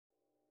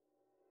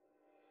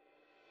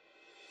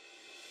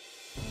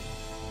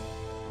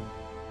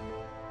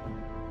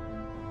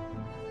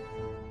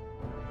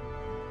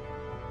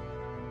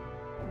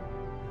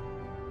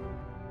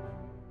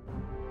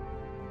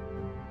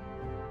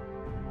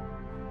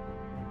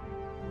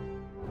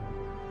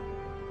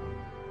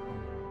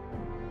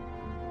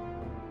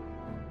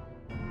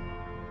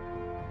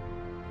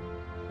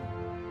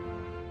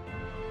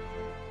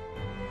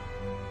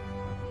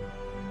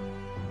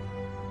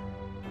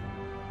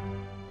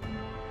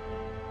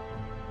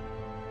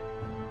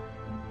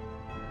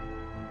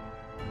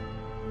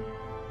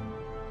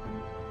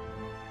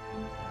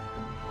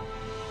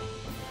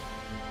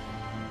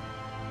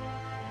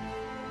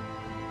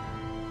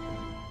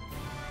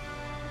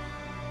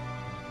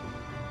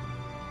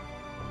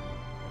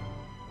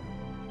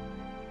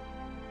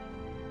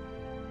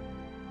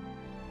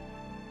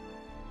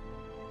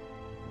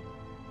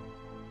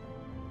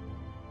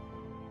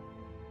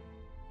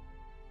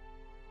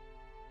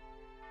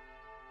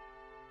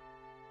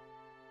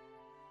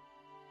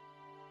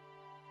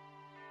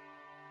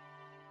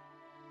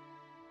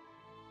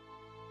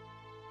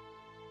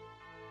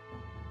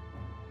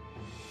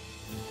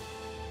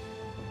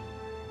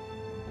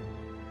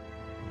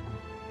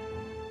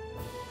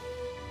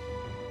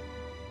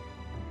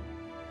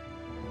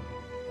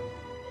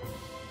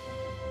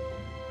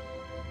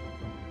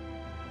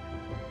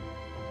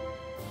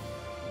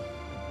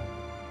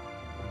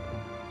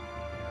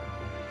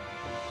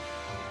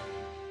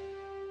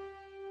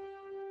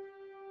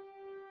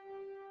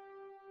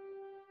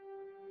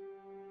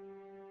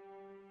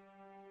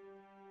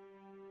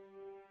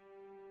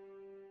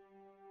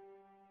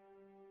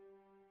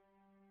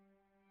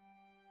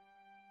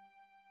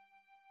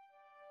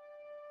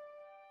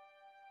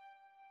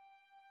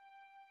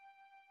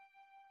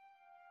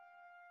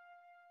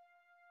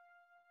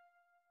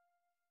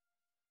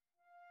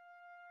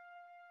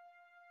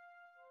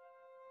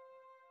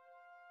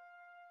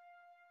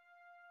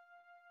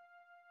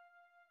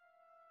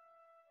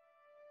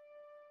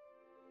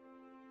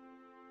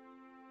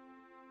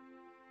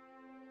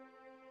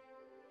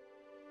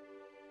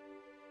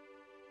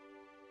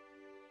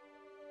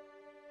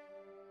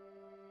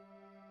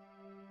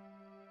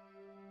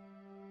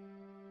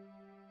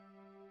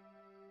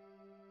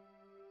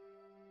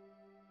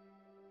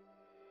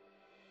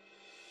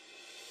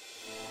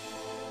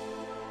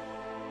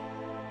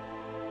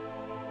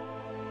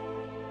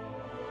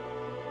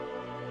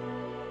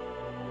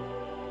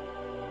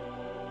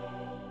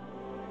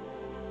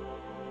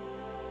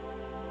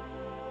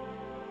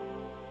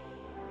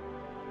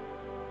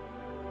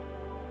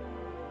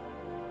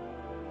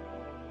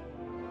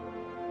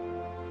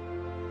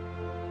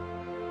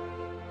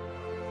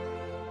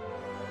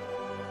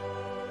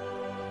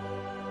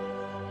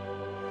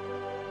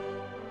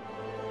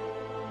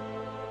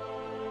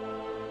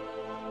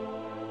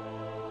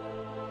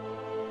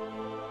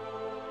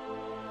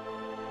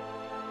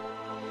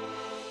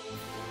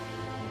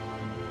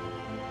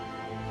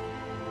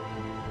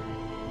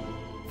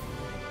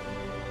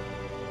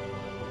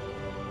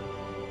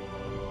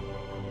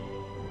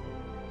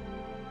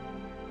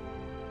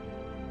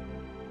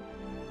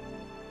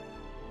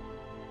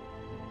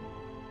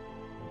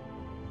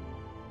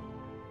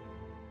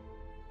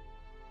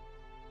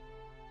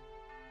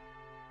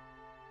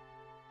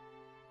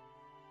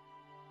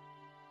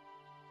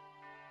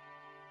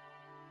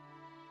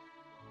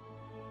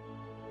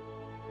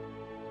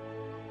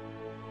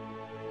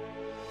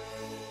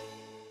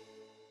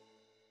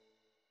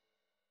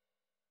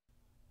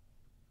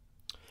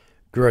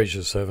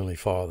Gracious Heavenly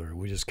Father,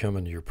 we just come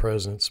into your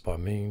presence by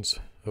means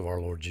of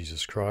our Lord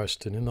Jesus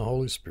Christ and in the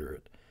Holy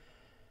Spirit.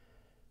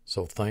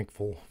 So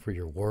thankful for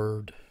your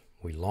word.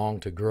 We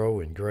long to grow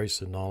in grace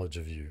and knowledge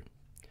of you.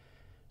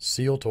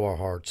 Seal to our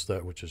hearts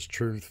that which is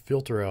truth.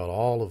 Filter out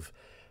all of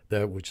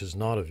that which is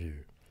not of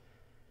you.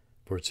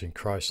 For it's in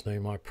Christ's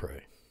name I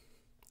pray.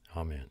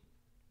 Amen.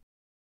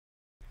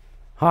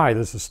 Hi,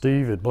 this is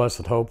Steve at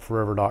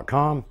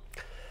blessedhopeforever.com.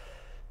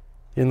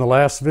 In the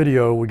last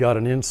video, we got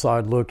an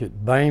inside look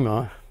at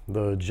Bema,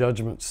 the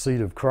judgment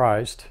seat of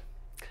Christ.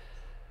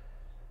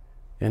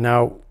 And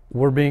now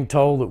we're being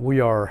told that we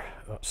are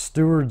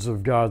stewards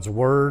of God's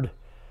Word,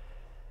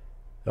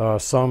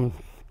 some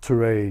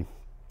to a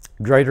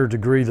greater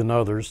degree than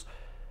others.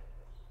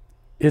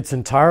 It's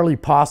entirely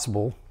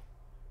possible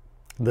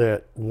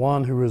that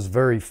one who is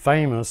very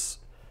famous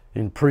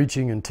in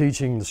preaching and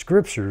teaching the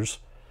Scriptures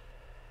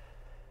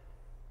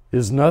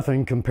is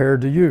nothing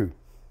compared to you.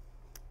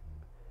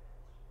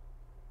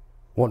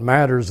 What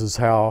matters is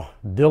how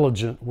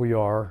diligent we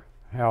are,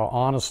 how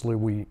honestly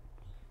we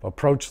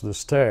approach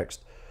this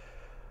text.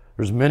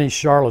 There's many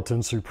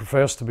charlatans who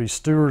profess to be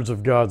stewards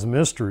of God's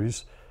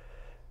mysteries,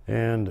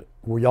 and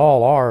we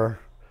all are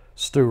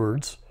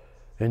stewards,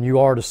 and you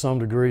are to some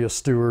degree a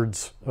steward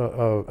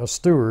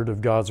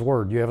of God's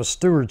Word. You have a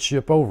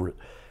stewardship over it,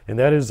 and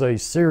that is a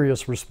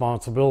serious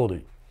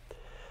responsibility.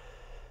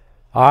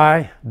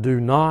 I do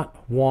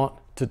not want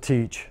to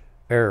teach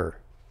error.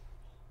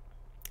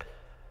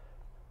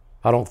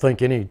 I don't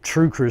think any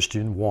true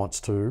Christian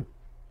wants to.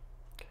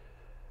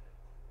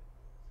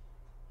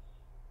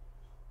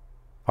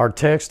 Our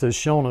text has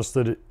shown us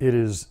that it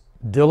is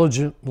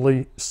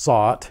diligently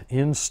sought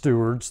in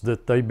stewards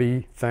that they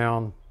be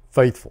found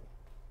faithful.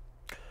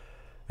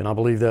 And I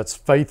believe that's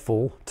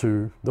faithful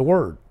to the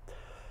Word.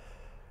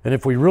 And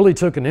if we really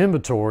took an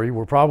inventory,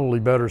 we're probably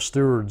better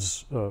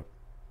stewards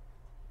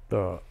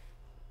than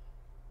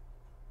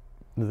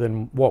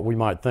what we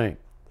might think.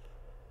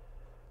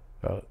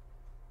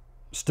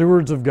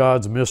 Stewards of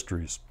God's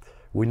mysteries.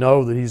 We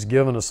know that He's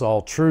given us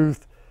all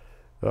truth.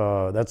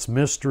 That's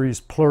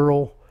mysteries,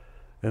 plural,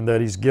 and that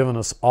He's given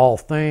us all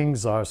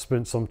things. I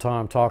spent some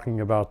time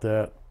talking about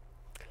that.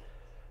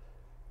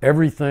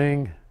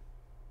 Everything,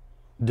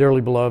 dearly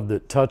beloved,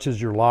 that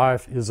touches your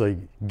life is a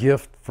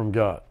gift from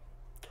God.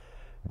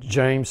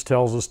 James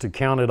tells us to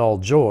count it all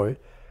joy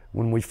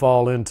when we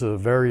fall into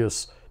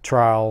various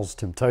trials,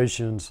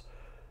 temptations.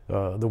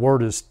 The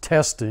word is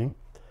testing.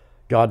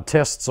 God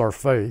tests our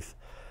faith.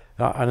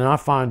 And I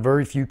find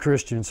very few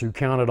Christians who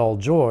count it all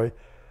joy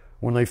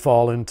when they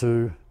fall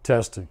into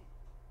testing.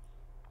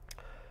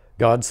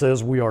 God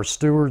says we are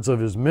stewards of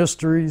His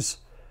mysteries,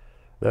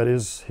 that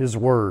is His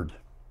Word.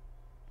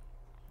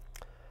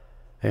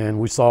 And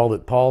we saw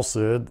that Paul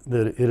said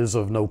that it is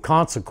of no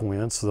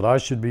consequence that I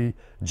should be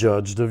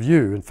judged of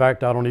you. In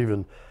fact, I don't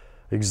even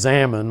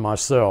examine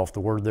myself. The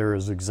word there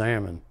is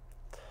examine.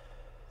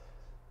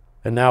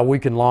 And now we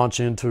can launch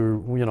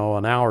into,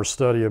 an hour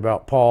study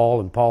about Paul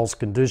and Paul's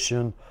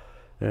condition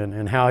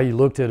and how he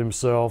looked at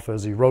himself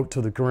as he wrote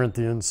to the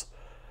Corinthians.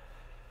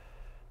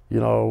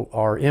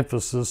 Our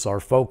emphasis,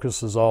 our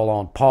focus is all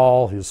on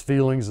Paul, his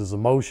feelings, his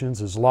emotions,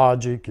 his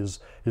logic,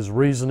 his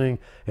reasoning.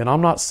 And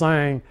I'm not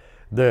saying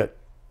that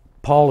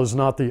Paul is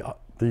not the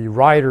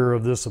writer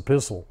of this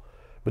epistle,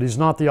 but he's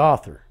not the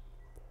author.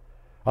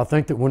 I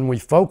think that when we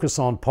focus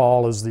on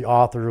Paul as the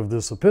author of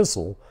this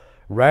epistle,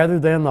 rather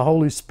than the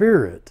Holy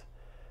Spirit,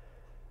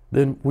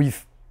 then we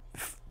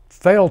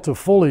fail to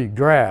fully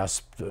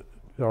grasp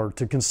or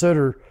to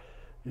consider,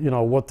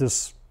 what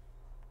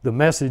the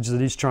message that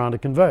he's trying to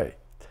convey.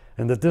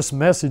 And that this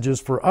message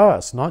is for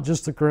us, not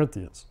just the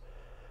Corinthians.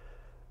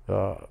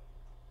 If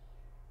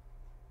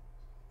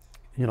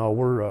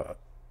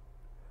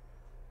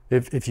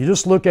you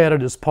just look at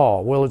it as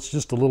Paul, well, it's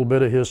just a little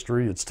bit of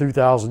history. It's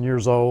 2,000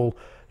 years old.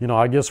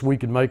 I guess we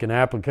could make an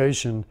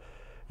application,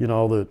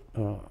 that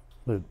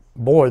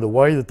boy, the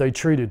way that they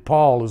treated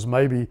Paul is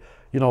maybe,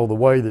 the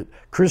way that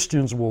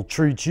Christians will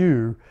treat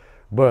you.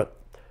 But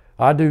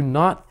I do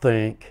not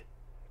think,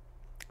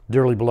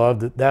 dearly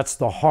beloved, that that's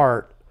the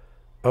heart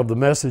of the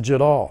message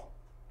at all.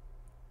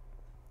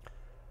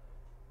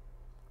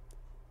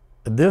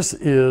 This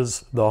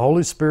is the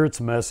Holy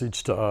Spirit's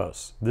message to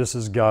us. This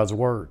is God's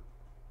Word.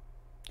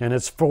 And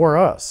it's for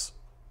us.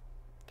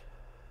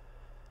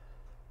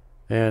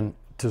 And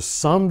to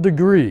some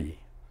degree,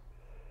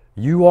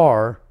 you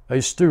are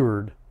a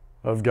steward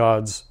of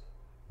God's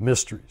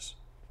mysteries,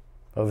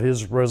 of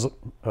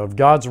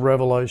God's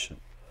revelation.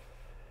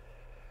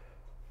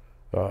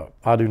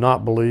 I do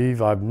not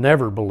believe, I've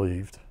never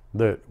believed,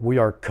 that we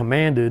are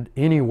commanded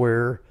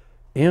anywhere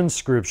in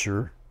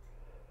Scripture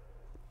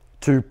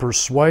to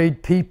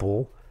persuade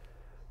people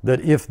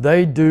that if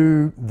they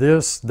do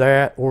this,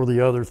 that, or the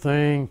other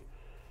thing,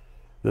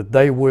 that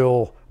they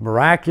will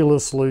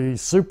miraculously,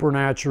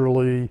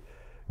 supernaturally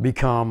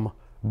become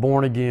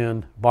born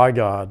again by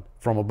God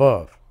from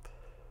above.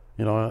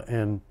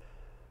 And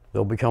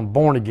they'll become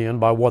born again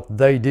by what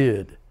they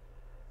did.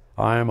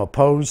 I am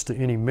opposed to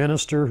any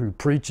minister who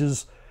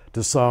preaches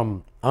to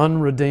some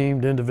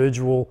unredeemed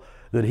individual,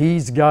 that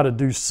he's got to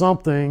do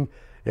something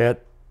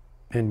at,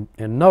 and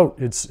note,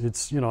 it's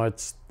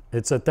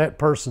at that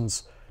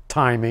person's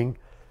timing,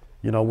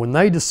 when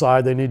they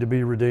decide they need to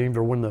be redeemed,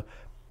 or when the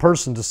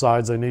person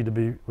decides they need to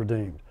be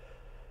redeemed.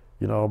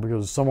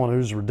 Because someone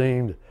who's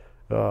redeemed,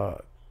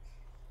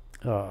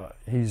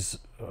 he's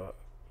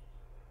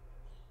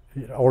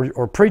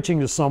or preaching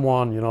to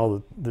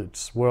someone,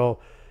 that's, well,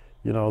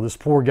 this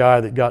poor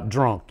guy that got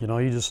drunk,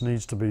 he just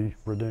needs to be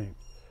redeemed.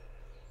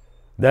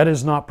 That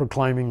is not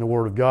proclaiming the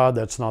Word of God.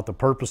 That's not the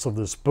purpose of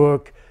this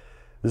book.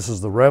 This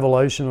is the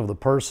revelation of the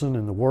person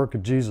and the work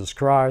of Jesus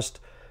Christ.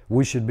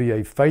 We should be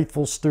a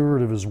faithful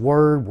steward of His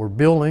Word. We're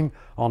building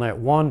on that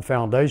one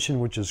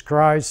foundation, which is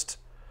Christ.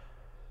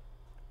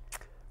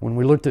 When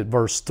we looked at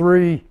verse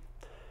 3,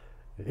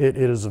 it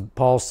is,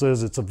 Paul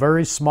says, it's a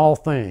very small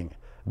thing,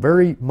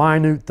 very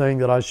minute thing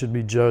that I should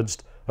be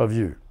judged of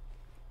you.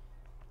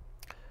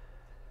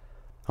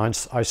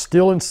 I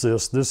still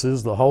insist this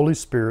is the Holy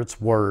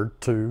Spirit's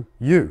word to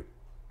you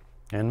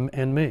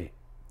and me.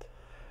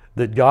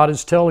 That God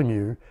is telling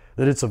you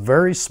that it's a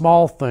very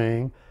small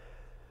thing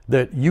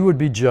that you would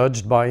be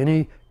judged by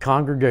any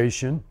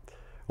congregation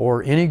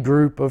or any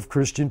group of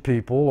Christian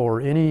people or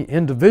any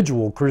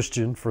individual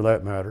Christian for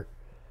that matter.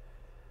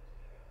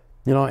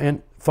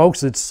 And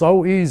folks, it's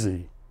so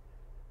easy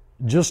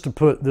just to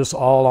put this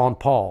all on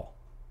Paul,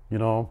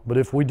 but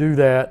if we do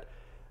that,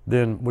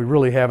 then we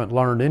really haven't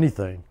learned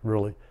anything,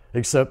 really,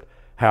 except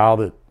how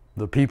that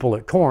the people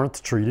at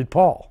Corinth treated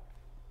Paul.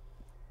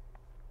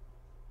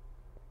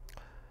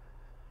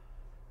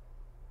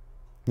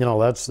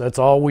 That's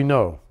all we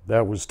know.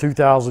 That was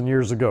 2,000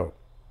 years ago.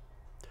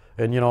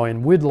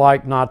 And we'd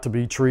like not to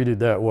be treated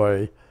that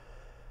way.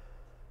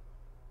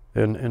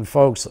 And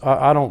folks,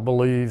 I don't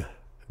believe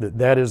that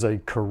that is a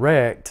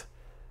correct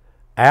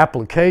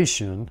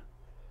application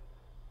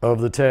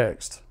of the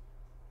text.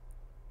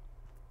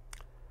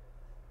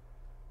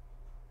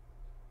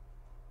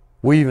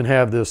 We even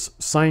have this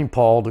same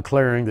Paul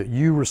declaring that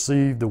you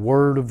received the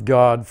Word of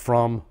God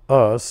from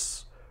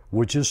us,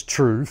 which is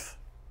truth.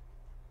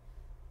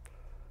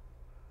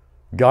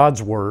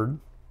 God's Word.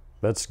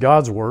 That's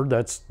God's Word.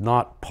 That's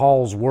not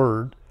Paul's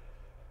Word.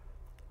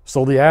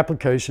 So the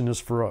application is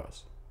for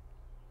us.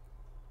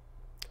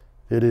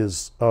 It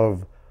is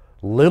of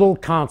little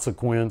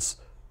consequence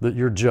that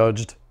you're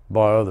judged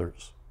by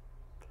others.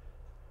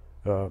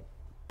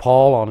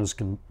 Paul,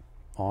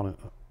 on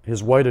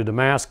his way to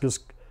Damascus,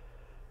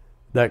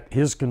 that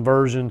his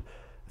conversion,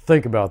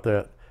 think about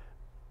that.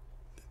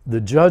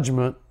 The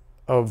judgment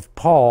of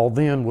Paul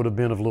then would have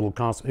been of little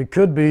consequence. It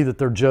could be that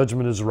their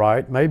judgment is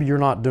right. Maybe you're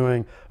not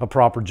doing a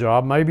proper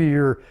job. Maybe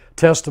your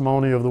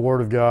testimony of the Word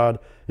of God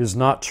is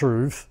not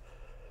truth.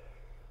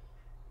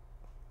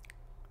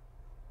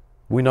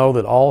 We know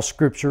that all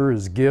Scripture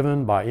is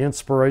given by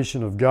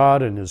inspiration of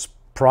God and is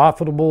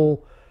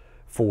profitable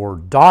for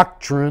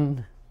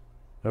doctrine.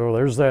 Oh,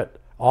 there's that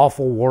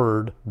awful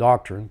word,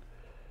 doctrine.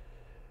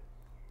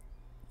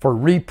 For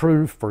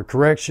reproof, for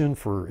correction,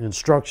 for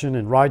instruction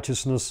in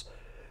righteousness.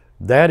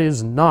 That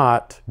is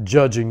not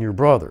judging your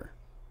brother.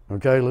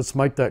 Okay, let's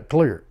make that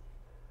clear.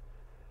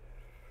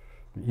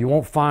 You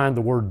won't find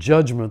the word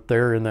judgment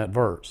there in that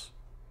verse.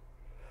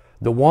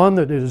 The one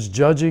that is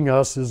judging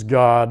us is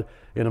God.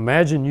 And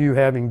imagine you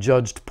having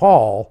judged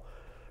Paul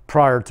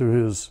prior to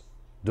his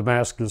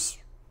Damascus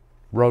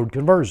road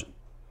conversion.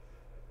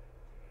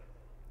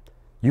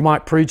 You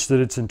might preach that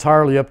it's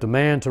entirely up to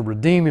man to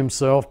redeem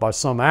himself by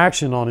some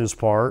action on his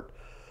part.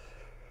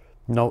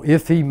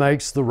 If he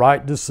makes the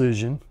right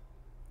decision,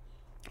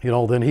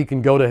 then he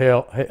can go to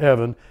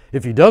heaven.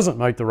 If he doesn't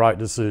make the right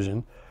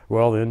decision,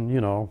 well, then,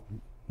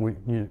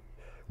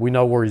 we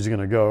know where he's going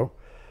to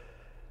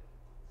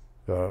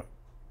go.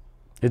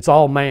 It's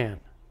all man.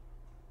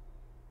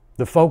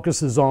 The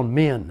focus is on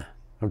men,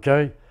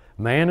 okay?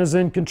 Man is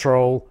in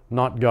control,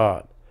 not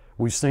God.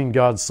 We've seen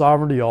God's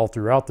sovereignty all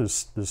throughout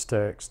this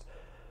text.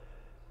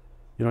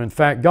 In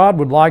fact, God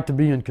would like to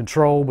be in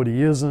control, but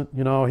He isn't.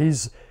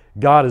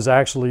 God has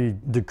actually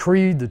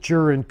decreed that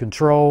you're in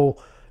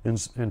control,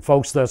 and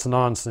folks, that's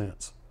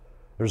nonsense.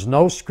 There's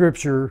no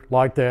Scripture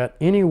like that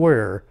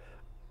anywhere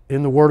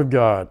in the Word of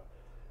God.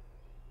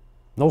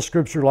 No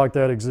Scripture like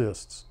that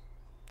exists.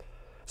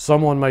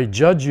 Someone may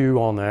judge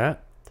you on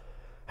that.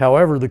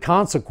 However, the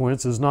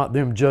consequence is not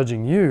them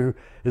judging you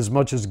as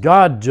much as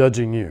God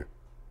judging you.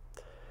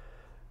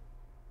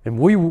 And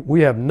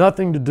we have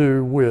nothing to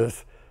do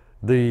with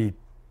the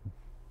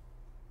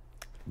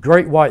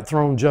great white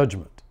throne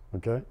judgment,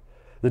 okay?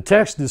 The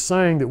text is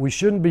saying that we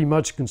shouldn't be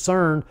much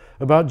concerned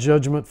about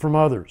judgment from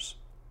others.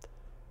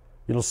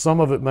 Some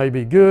of it may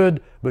be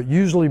good, but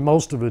usually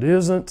most of it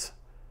isn't.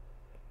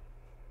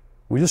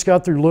 We just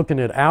got through looking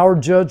at our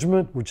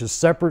judgment, which is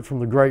separate from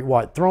the great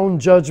white throne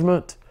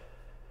judgment.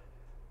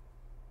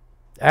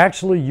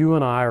 Actually, you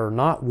and I are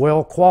not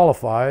well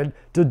qualified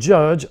to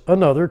judge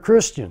another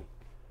Christian.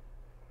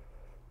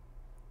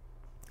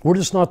 We're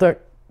just not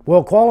that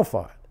well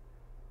qualified.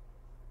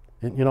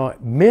 And,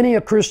 many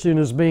a Christian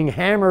is being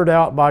hammered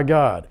out by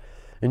God.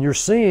 And you're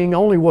seeing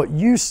only what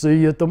you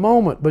see at the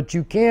moment, but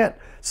you can't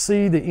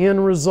see the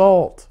end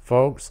result,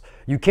 folks.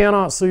 You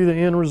cannot see the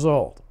end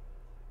result.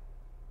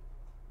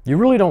 You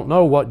really don't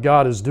know what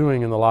God is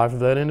doing in the life of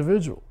that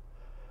individual.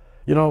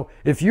 You know,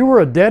 if you were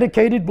a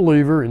dedicated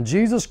believer in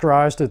Jesus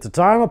Christ at the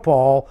time of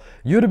Paul,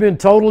 you'd have been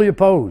totally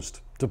opposed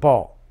to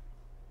Paul.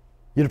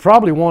 You'd have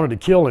probably wanted to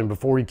kill him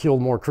before he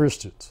killed more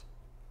Christians.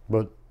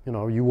 But, you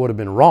know, you would have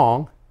been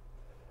wrong.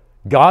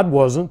 God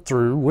wasn't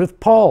through with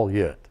Paul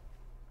yet.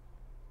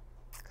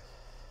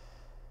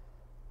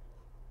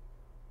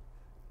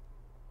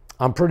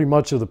 I'm pretty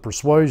much of the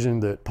persuasion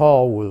that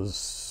Paul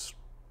was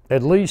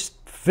at least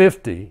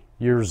 50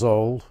 years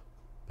old,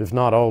 if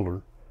not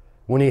older,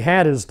 when he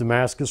had his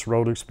Damascus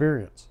Road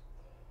experience.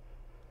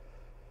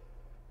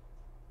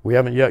 We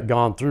haven't yet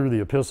gone through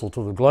the epistle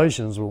to the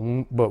Galatians,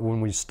 but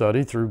when we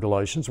study through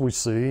Galatians, we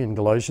see in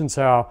Galatians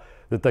how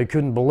that they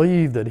couldn't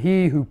believe that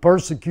he who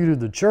persecuted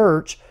the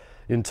church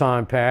in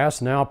time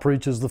past now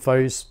preaches the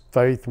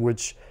faith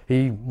which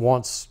he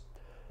once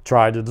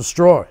tried to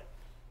destroy.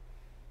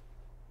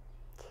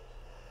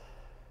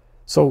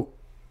 So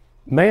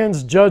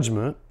man's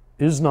judgment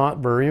is not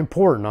very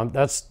important.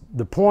 That's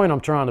the point I'm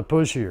trying to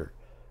push here.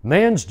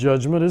 Man's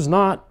judgment is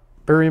not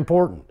very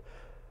important.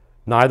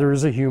 Neither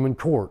is a human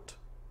court.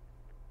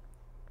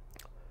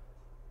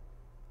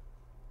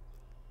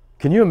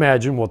 Can you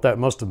imagine what that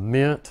must have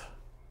meant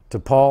to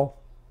Paul?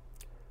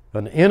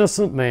 An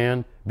innocent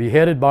man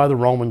beheaded by the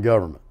Roman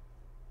government.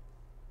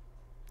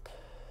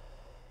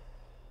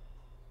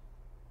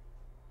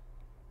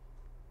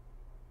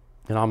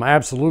 And I'm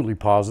absolutely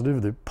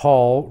positive that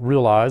Paul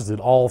realized that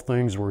all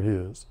things were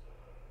his.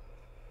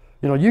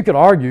 You know, you could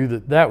argue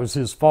that that was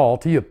his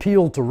fault. He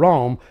appealed to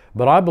Rome,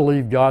 but I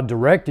believe God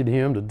directed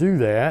him to do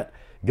that.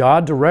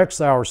 God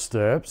directs our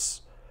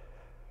steps.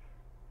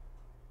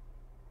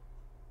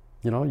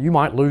 You know, you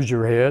might lose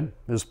your head,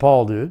 as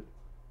Paul did.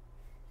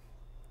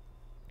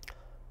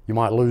 You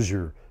might lose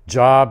your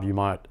job. You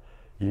might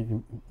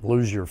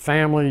lose your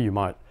family.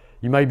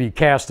 You may be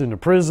cast into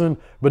prison.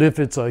 But if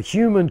it's a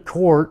human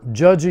court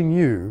judging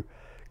you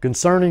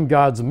concerning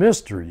God's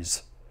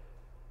mysteries,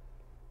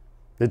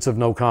 it's of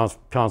no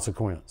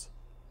consequence.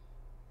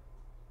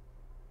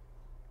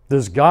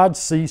 Does God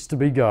cease to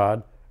be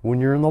God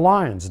when you're in the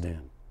lion's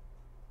den?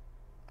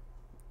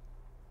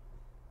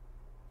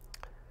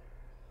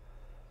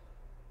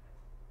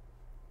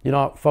 You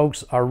know,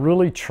 folks, I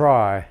really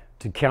try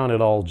to count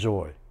it all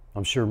joy.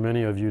 I'm sure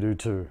many of you do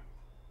too.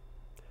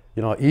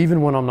 You know,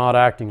 even when I'm not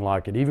acting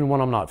like it, even when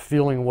I'm not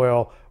feeling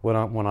well,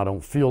 when I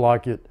don't feel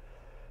like it,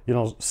 you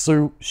know,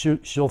 Sue,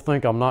 she'll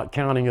think I'm not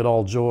counting it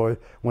all joy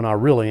when I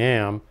really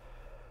am.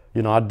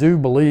 You know, I do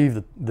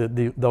believe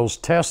that those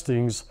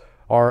testings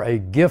are a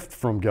gift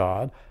from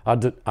God.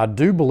 I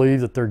do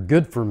believe that they're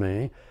good for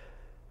me,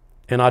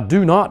 and I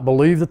do not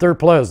believe that they're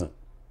pleasant.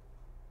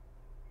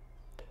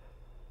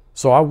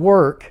 So I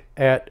work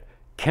at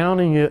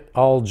counting it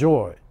all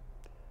joy.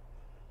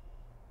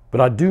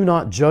 But I do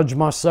not judge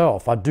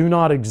myself. I do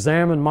not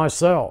examine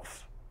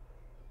myself.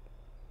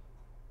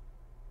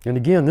 And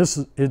again,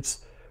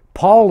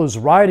 Paul is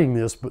writing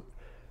this, but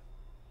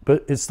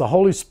it's the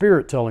Holy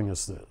Spirit telling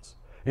us this.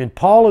 And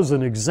Paul is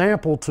an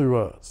example to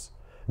us.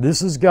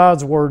 This is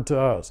God's word to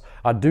us.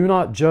 I do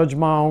not judge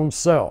my own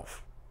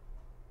self.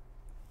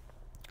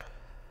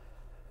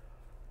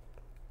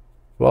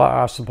 Well,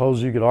 I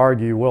suppose you could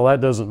argue, well,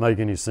 that doesn't make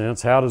any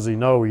sense. How does he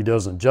know he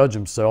doesn't judge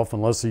himself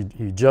unless he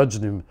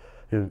judged himself,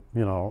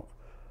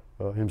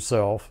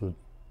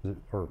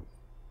 or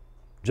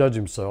judge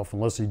himself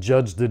unless he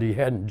judged that he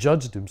hadn't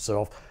judged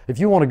himself? If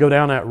you want to go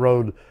down that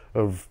road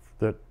of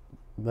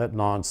that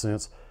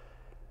nonsense,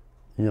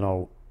 you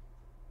know,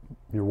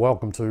 you're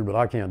welcome to, but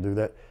I can't do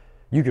that.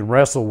 You can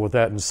wrestle with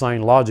that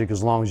insane logic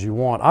as long as you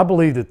want. I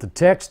believe that the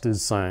text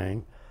is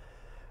saying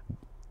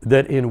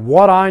that in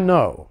what I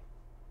know,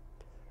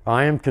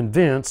 I am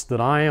convinced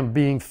that I am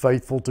being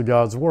faithful to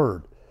God's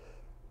word.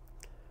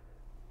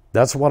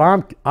 That's what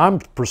I'm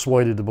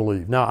persuaded to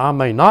believe. Now, I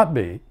may not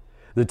be.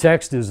 The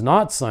text is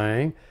not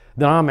saying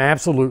that I'm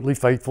absolutely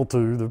faithful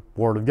to the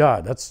word of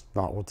God. That's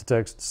not what the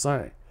text is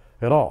saying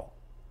at all.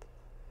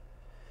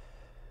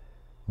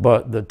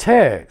 But the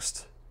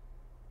text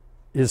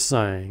is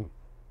saying,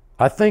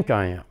 I think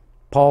I am.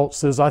 Paul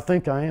says, I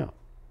think I am.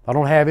 I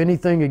don't have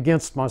anything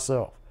against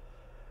myself.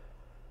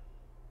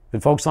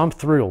 And folks, I'm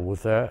thrilled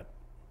with that.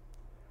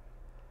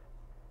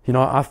 You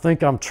know, I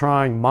think I'm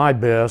trying my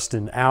best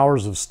in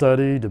hours of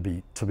study to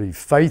be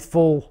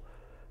faithful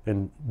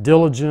and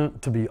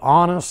diligent, to be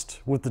honest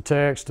with the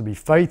text, to be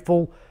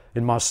faithful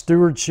in my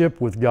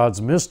stewardship with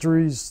God's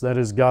mysteries, that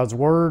is God's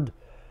word.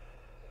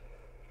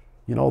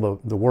 You know,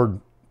 the word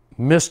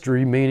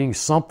mystery meaning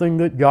something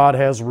that God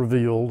has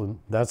revealed, and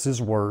that's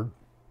His word.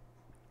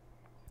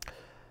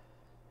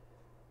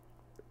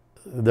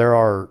 There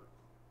are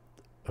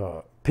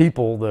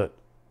people that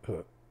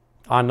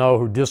I know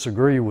who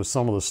disagree with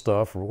some of the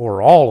stuff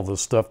or all of the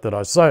stuff that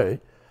I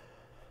say.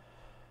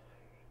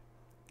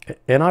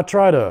 And I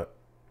try to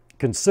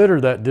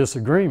consider that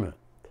disagreement.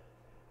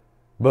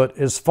 But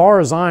as far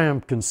as I am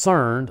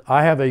concerned,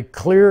 I have a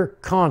clear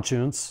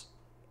conscience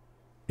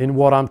in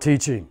what I'm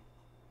teaching.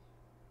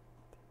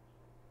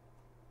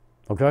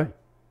 Okay?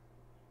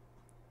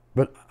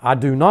 But I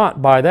do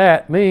not by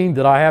that mean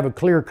that I have a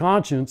clear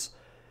conscience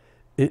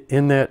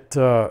in that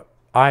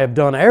I have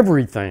done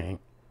everything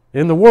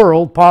in the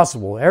world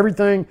possible,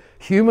 everything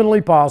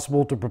humanly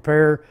possible to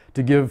prepare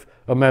to give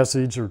a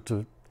message or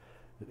to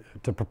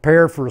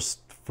prepare for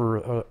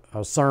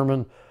a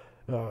sermon.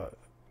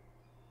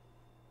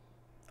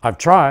 I've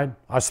tried.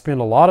 I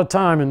spend a lot of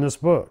time in this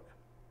book.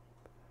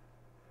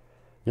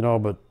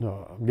 But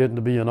I'm getting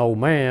to be an old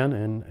man,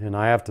 and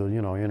I have to,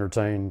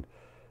 entertain,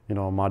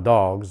 my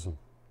dogs.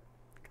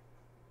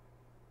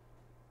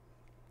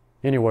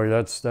 Anyway,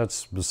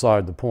 that's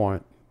beside the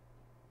point.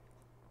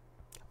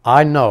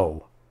 I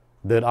know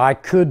that I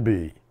could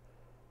be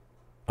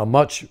a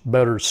much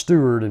better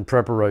steward in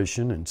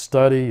preparation and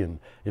study and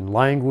in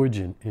language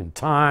and in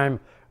time,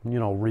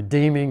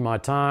 redeeming my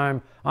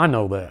time. I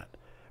know that.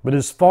 But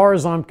as far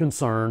as I'm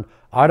concerned,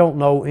 I don't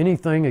know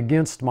anything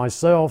against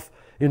myself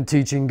in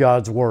teaching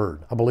God's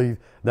Word. I believe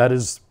that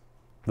is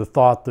the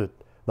thought that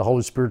the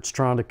Holy Spirit's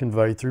trying to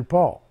convey through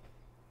Paul.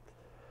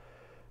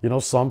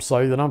 Some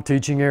say that I'm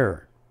teaching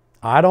error.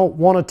 I don't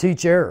want to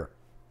teach error.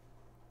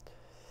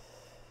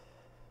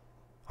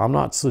 I'm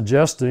not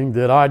suggesting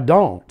that I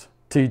don't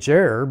teach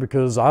error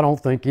because I don't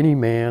think any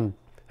man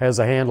has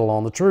a handle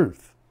on the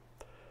truth.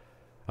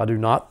 I do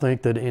not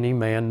think that any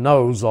man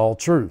knows all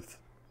truth.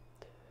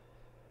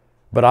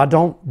 But I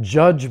don't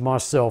judge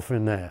myself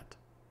in that.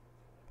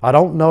 I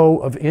don't know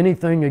of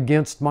anything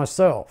against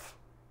myself.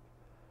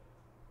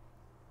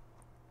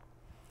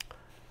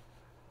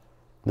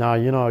 Now,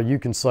 you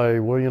can say,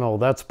 well,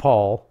 that's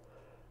Paul,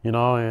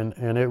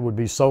 and it would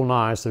be so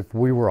nice if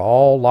we were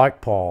all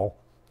like Paul.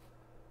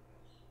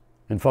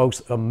 And folks,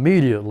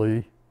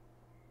 immediately,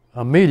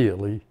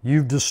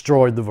 you've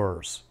destroyed the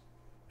verse,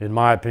 in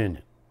my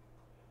opinion.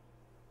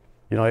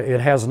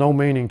 It has no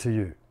meaning to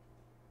you.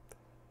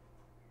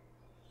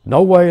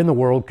 No way in the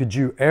world could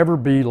you ever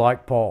be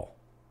like Paul.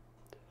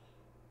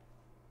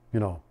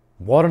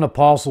 What an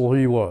apostle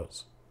he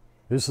was.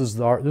 This is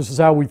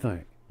how we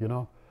think,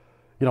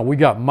 we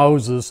got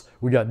Moses,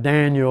 we got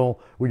Daniel,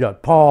 we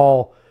got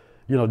Paul,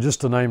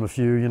 just to name a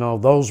few,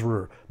 those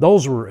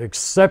were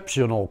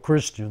exceptional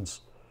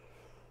Christians.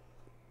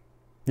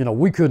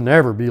 We could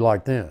never be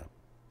like them.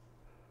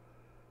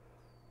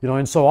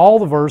 And so all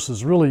the verse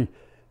is really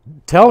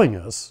telling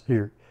us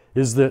here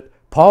is that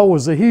Paul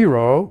was a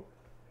hero,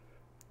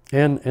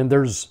 and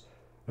there's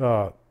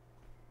no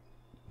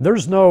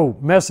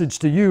message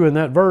to you in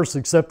that verse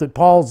except that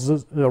Paul's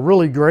a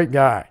really great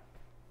guy.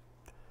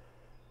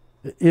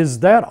 Is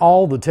that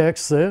all the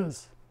text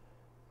says?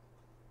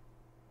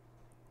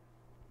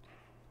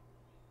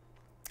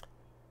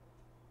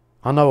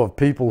 I know of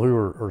people who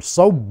are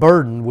so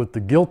burdened with the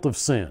guilt of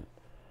sin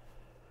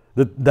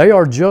that they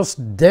are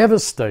just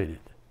devastated.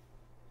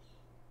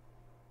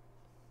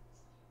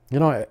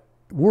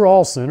 We're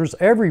all sinners.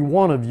 Every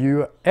one of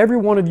you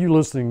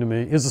listening to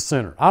me is a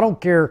sinner. I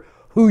don't care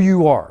who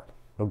you are,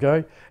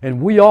 okay?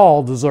 And we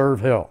all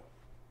deserve hell.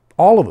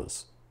 All of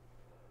us.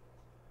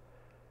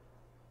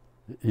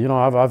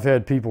 I've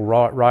had people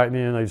write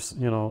me and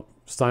they've,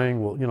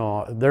 saying,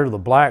 well, they're the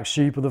black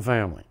sheep of the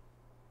family.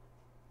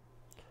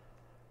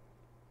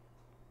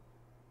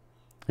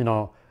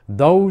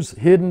 Those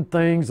hidden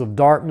things of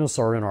darkness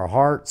are in our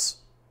hearts,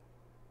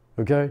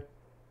 okay?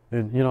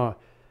 And,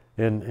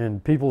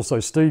 and people say,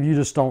 Steve, you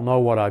just don't know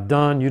what I've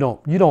done. You don't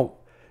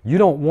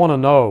want to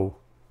know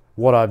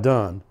what I've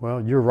done.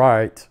 Well, you're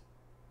right.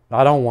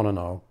 I don't want to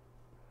know.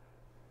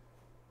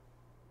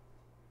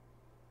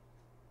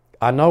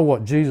 I know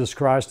what Jesus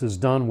Christ has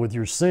done with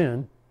your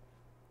sin.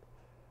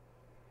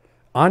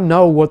 I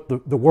know what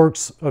the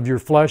works of your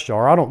flesh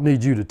are. I don't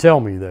need you to tell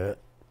me that.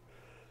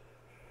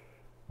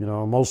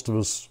 Most of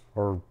us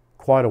are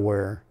quite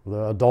aware.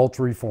 The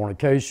adultery,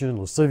 fornication,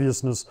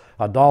 lasciviousness,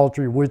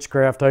 idolatry,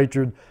 witchcraft,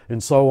 hatred,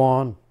 and so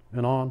on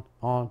and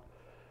on.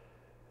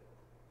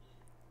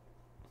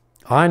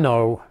 I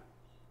know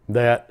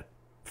that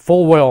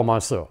full well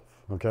myself,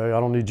 okay? I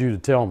don't need you to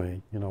tell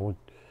me,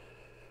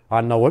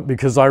 I know it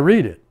because I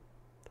read it.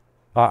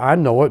 I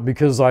know it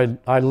because I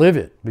live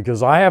it,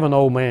 because I have an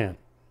old man.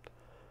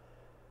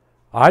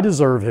 I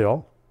deserve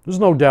hell. There's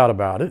no doubt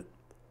about it.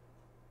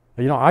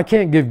 I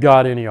can't give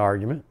God any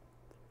argument.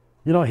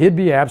 He'd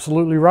be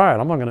absolutely right.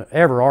 I'm not going to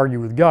ever argue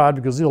with God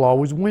because he'll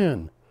always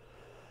win.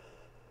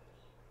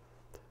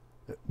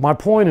 My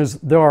point is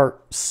there are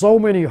so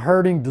many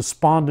hurting,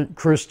 despondent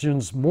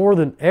Christians, more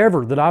than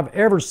ever, that I've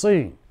ever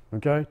seen,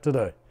 okay,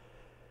 today.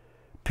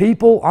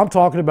 I'm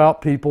talking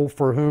about people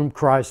for whom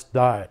Christ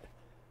died.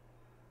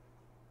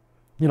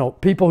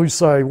 People who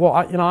say, well,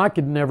 I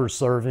could never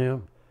serve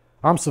him.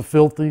 I'm so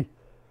filthy.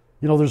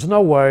 There's no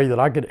way that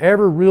I could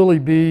ever really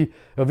be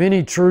of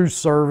any true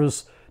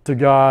service to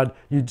God.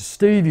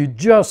 Steve, you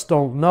just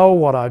don't know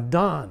what I've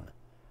done.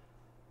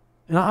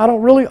 And I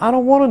don't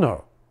want to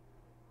know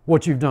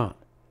what you've done.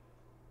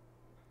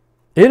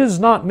 It is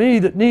not me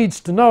that needs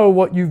to know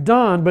what you've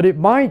done, but it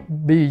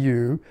might be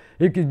you.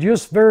 It could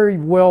just very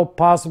well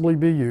possibly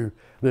be you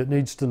that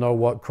needs to know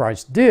what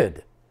Christ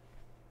did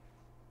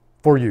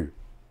for you.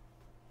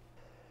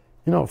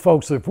 You know,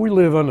 folks, if we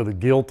live under the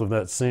guilt of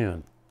that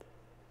sin,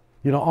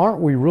 you know,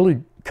 aren't we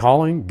really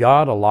calling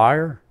God a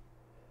liar?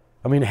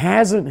 I mean,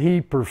 hasn't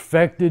He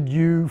perfected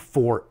you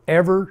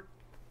forever?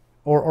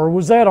 Or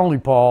was that only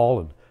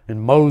Paul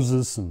and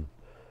Moses and,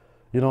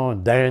 you know,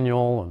 and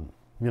Daniel and,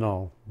 you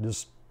know,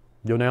 just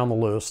go down the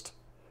list.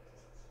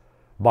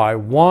 By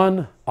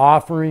one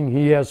offering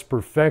He has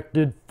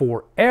perfected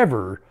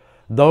forever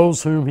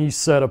those whom He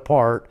set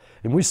apart.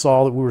 And we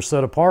saw that we were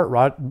set apart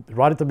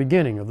right at the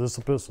beginning of this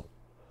epistle.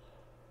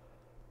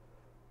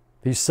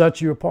 He set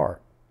you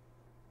apart.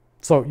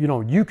 So, you know,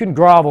 you can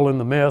grovel in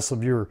the mess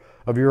of your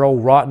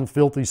old rotten,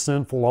 filthy,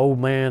 sinful old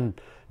man,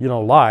 you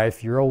know,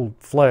 life, your old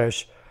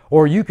flesh,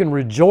 or you can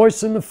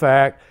rejoice in the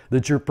fact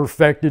that you're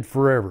perfected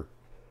forever.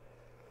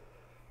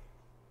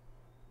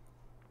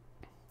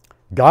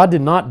 God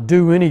did not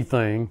do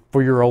anything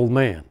for your old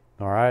man,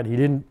 all right? He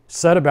didn't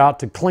set about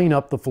to clean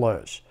up the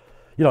flesh.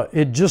 You know,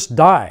 it just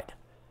died.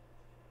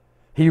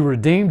 He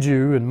redeemed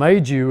you and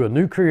made you a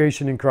new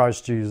creation in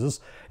Christ Jesus,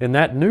 and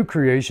that new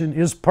creation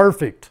is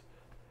perfect.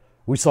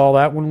 We saw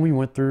that when we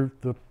went through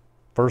the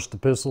first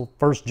epistle,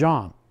 1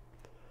 John.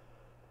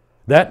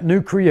 That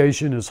new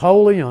creation is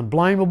holy,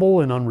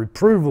 unblameable, and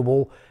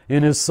unreprovable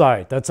in His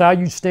sight. That's how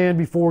you stand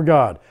before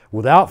God,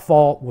 without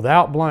fault,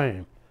 without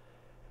blame.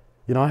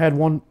 You know, I had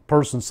one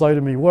person say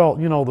to me, well,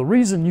 you know, the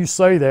reason you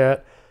say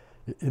that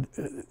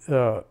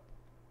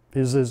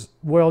is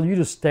well, you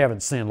just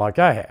haven't sinned like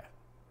I have.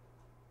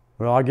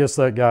 Well, I guess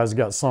that guy's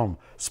got some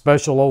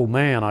special old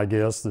man, I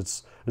guess,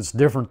 that's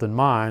different than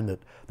mine,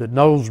 that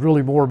knows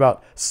really more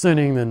about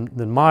sinning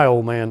than my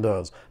old man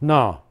does.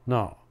 No.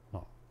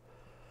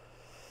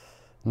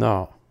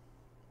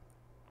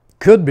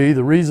 Could be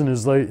the reason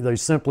is they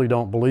simply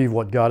don't believe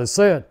what God has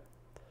said.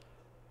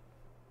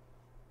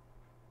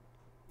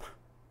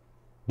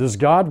 Does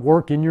God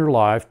work in your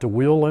life to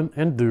will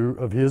and do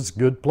of His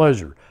good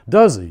pleasure?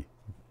 Does He?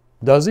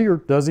 Does He or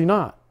does He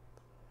not?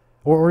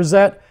 Or is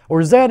that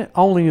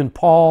only in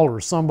Paul or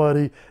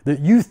somebody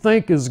that you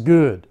think is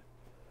good?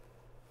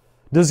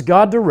 Does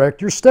God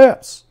direct your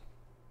steps?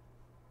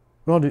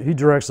 Well, He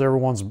directs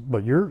everyone's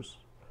but yours.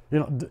 You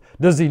know,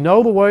 does He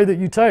know the way that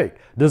you take?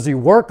 Does He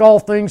work all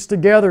things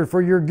together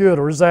for your good?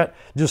 Or is that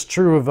just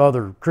true of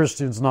other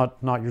Christians, not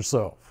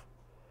yourself?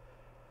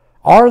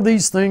 Are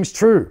these things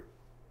true?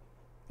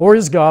 Or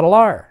is God a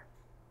liar?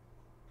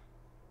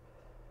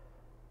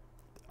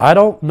 I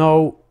don't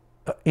know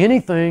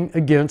anything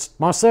against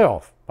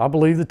myself. I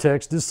believe the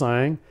text is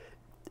saying,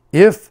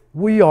 if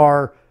we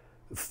are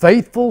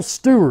faithful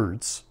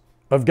stewards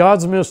of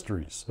God's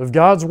mysteries, of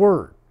God's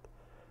Word,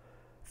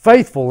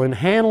 faithful in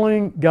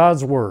handling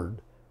God's Word,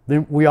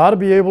 then we ought to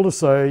be able to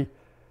say,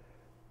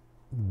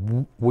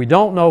 we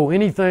don't know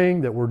anything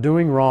that we're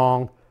doing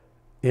wrong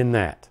in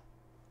that.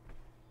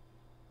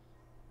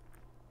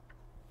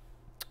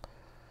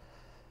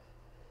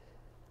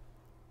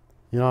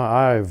 You know,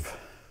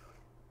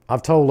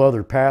 I've told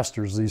other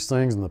pastors these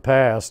things in the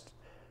past.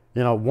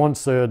 You know, one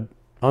said,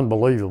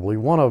 unbelievably,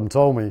 one of them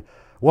told me,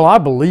 well, I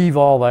believe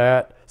all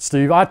that,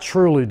 Steve, I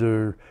truly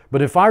do,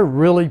 but if I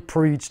really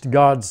preached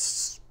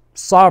God's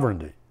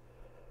sovereignty,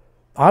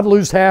 I'd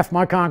lose half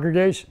my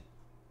congregation.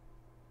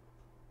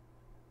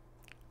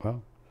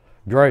 Well,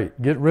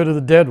 great, get rid of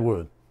the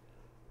deadwood.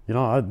 You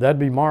know, that'd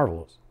be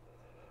marvelous.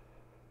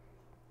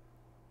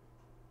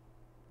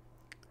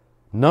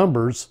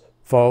 Numbers,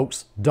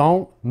 folks,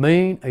 don't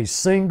mean a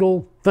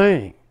single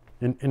thing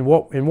in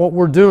what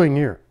we're doing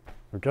here,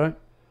 okay?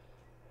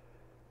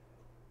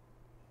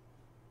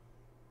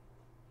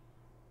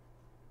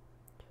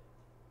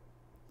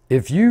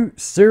 If you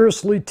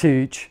seriously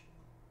teach,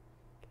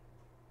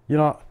 you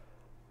know,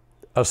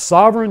 a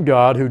sovereign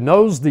God who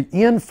knows the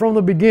end from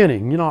the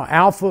beginning, you know,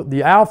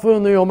 the Alpha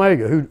and the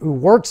Omega, who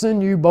works in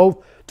you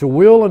both to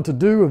will and to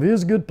do of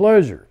His good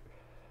pleasure,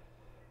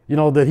 you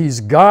know, that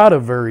He's God, a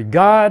very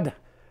God,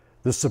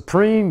 the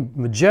supreme,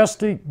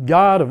 majestic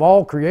God of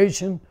all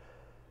creation,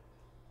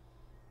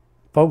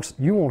 folks,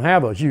 you won't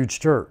have a huge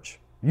church.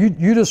 You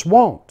just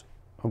won't,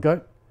 okay?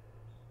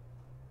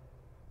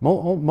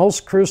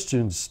 Most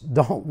Christians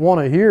don't want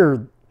to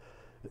hear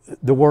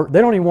the word,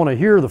 they don't even want to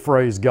hear the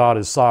phrase God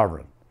is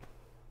sovereign.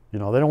 You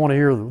know, they don't want to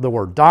hear the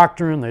word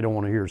doctrine, they don't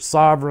want to hear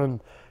sovereign.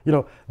 You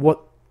know,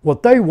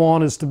 what they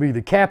want is to be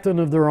the captain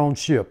of their own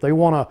ship. They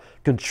want to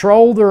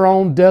control their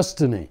own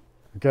destiny,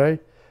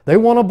 okay? They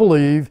want to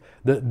believe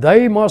that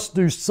they must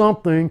do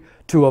something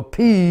to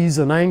appease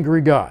an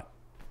angry God.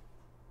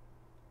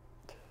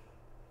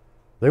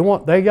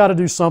 They got to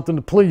do something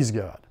to please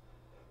God.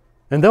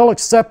 And they'll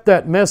accept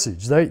that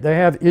message. They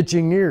have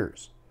itching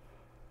ears.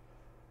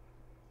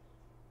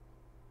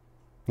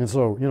 And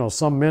so, you know,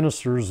 some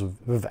ministers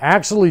have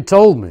actually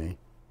told me,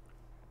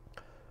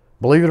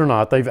 believe it or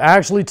not, they've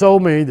actually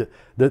told me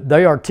that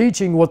they are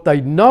teaching what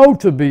they know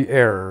to be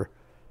error.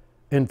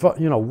 And,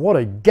 you know, what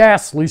a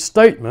ghastly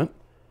statement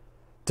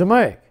to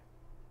make.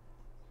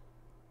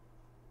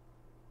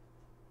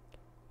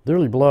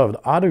 Dearly beloved,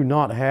 I do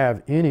not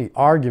have any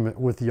argument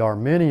with the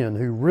Arminian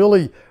who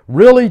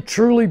really,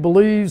 truly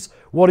believes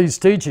what he's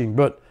teaching.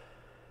 But,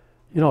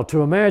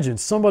 to imagine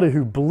somebody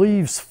who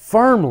believes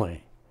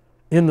firmly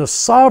in the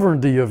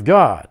sovereignty of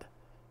God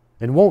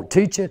and won't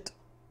teach it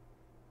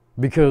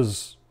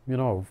because,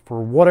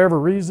 for whatever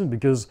reason,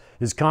 because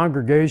his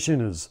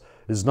congregation is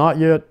not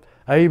yet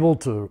able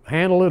to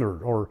handle it,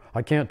 or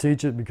I can't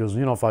teach it because,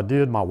 if I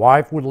did, my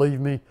wife would leave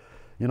me.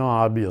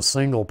 I'd be a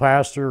single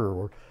pastor,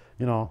 or,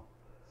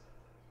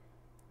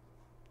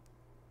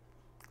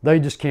 they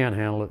just can't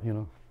handle it,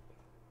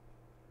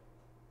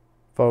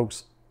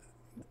 Folks,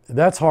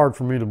 that's hard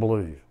for me to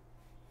believe.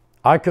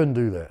 I couldn't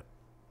do that.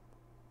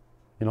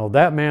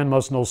 That man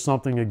must know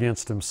something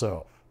against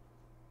himself.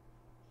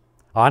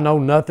 I know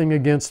nothing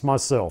against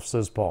myself,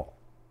 says Paul.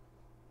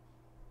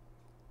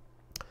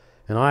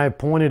 And I have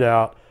pointed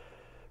out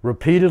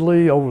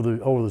repeatedly over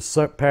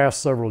the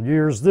past several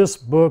years, this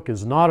book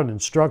is not an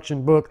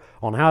instruction book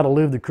on how to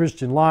live the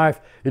Christian life.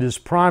 It is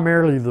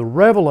primarily the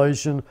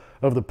revelation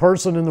of the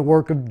person and the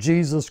work of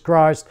Jesus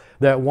Christ,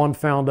 that one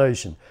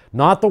foundation.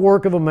 Not the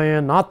work of a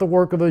man, not the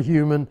work of a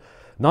human,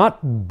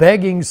 not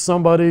begging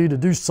somebody to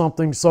do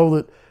something so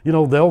that,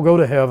 they'll go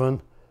to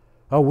heaven.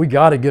 Oh, we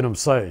got to get them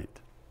saved,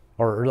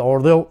 or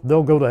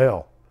they'll go to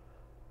hell.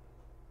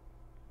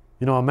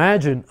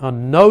 Imagine a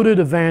noted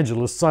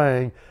evangelist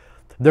saying,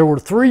 there were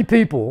three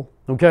people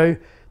who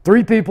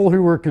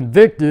were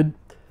convicted.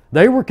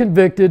 They were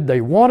convicted. They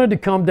wanted to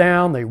come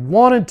down. They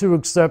wanted to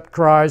accept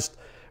Christ.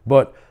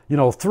 But,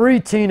 three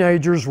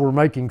teenagers were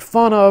making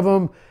fun of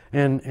them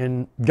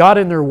and got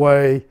in their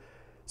way.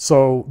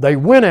 So they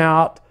went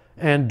out,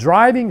 and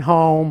driving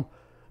home,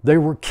 they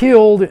were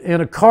killed in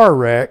a car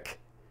wreck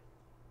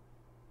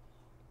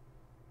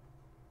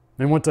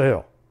and went to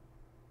hell.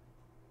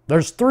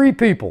 There's three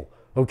people,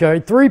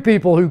 three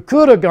people who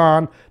could have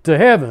gone to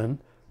heaven.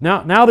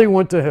 Now they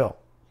went to hell.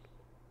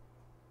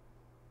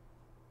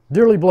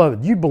 Dearly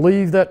beloved, you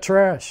believe that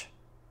trash?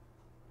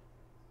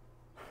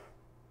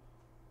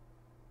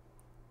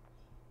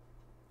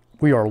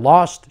 We are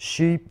lost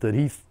sheep that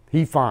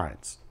he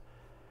finds.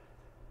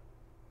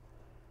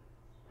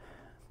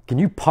 Can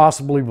you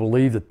possibly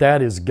believe that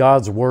that is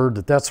God's word,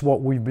 that that's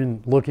what we've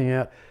been looking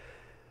at?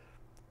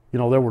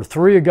 There were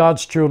three of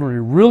God's children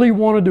who really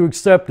wanted to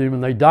accept him,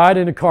 and they died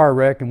in a car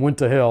wreck and went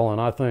to hell. And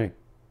I think,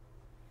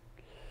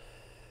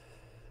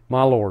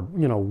 my Lord,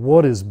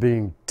 what is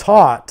being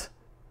taught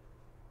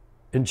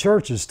in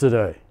churches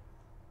today?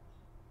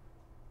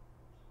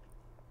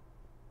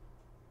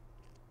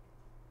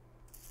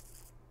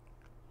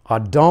 I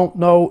don't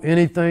know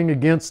anything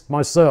against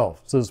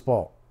myself, says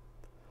Paul.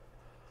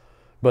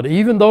 But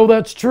even though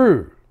that's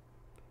true,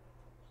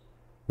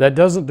 that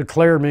doesn't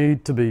declare me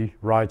to be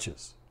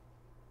righteous,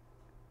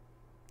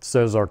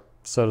 says our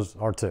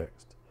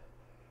text.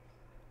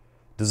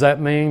 Does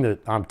that mean that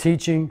I'm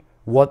teaching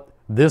what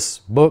this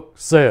book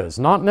says?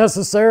 Not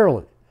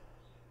necessarily.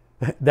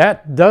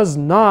 That does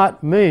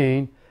not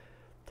mean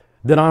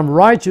that I'm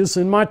righteous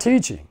in my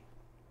teaching.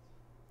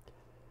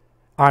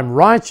 I'm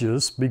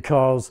righteous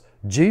because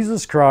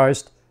Jesus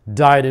Christ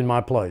died in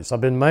my place. I've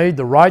been made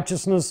the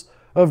righteousness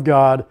of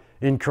God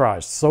in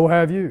Christ. So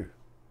have you.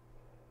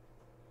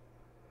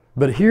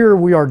 But here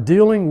we are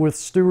dealing with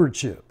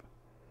stewardship.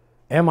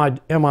 Am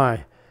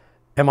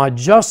I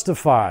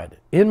justified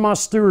in my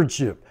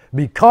stewardship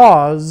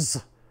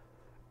because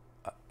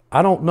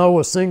I don't know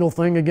a single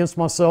thing against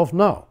myself?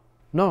 No.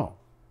 I'm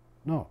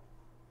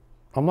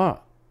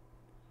not.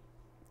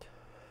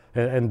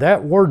 And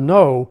that word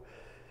no,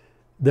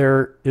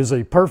 there is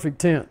a perfect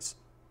tense.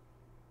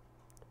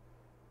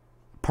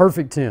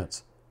 Perfect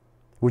tense,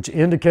 which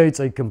indicates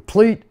a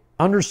complete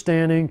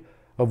understanding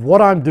of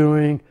what I'm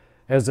doing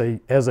as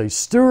a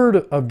steward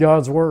of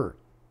God's Word.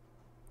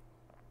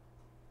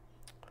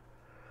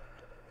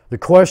 The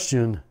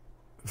question,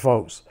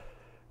 folks,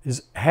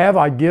 is have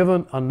I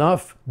given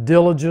enough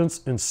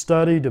diligence and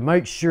study to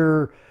make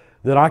sure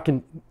that I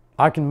can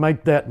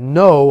make that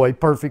no a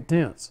perfect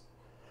tense?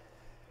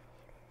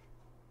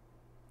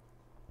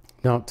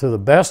 Now, to the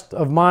best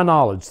of my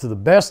knowledge, to the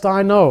best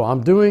I know,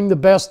 I'm doing the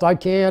best I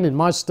can in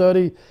my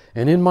study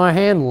and in my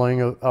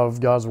handling of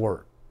God's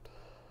Word.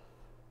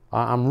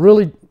 I'm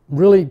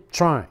really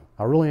trying.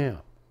 I really am.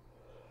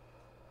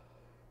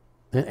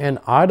 And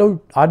I do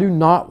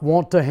not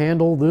want to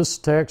handle this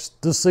text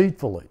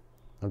deceitfully,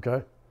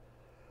 okay?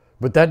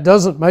 But that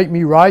doesn't make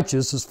me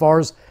righteous as far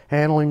as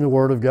handling the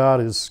Word of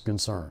God is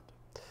concerned.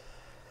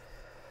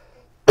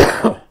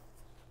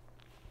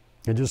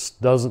 It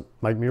just doesn't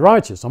make me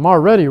righteous. I'm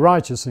already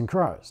righteous in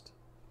Christ.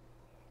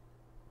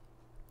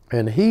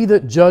 And He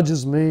that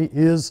judges me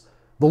is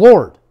the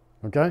Lord,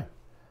 okay?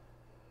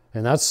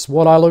 And that's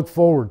what I look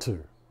forward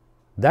to.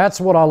 That's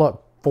what I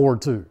look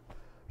forward to.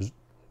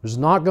 There's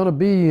not going to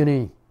be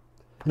any,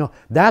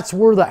 that's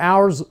where the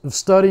hours of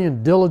study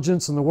and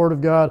diligence in the Word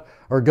of God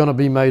are going to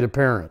be made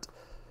apparent.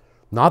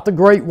 Not the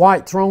great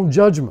white throne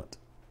judgment,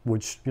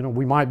 which,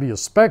 we might be a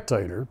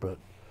spectator, but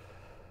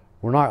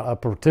we're not a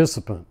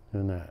participant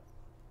in that.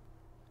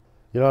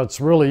 You know,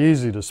 it's really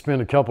easy to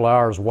spend a couple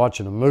hours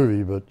watching a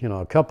movie, but, you know,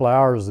 a couple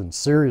hours in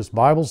serious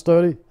Bible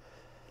study,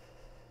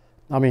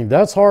 I mean,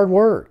 that's hard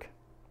work.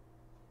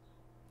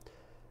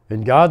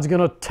 And God's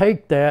going to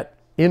take that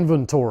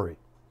inventory.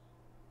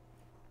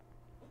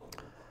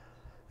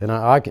 And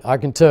I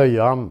can tell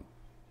you,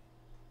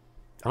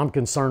 I'm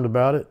concerned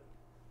about it.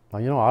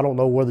 You know, I don't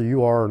know whether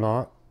you are or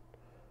not.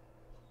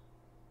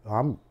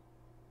 I'm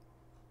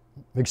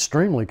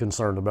extremely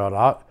concerned about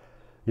it.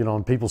 You know,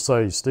 and people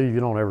say, Steve, you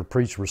don't ever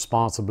preach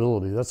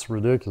responsibility. That's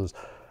ridiculous.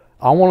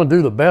 I want to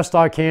do the best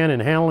I can in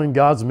handling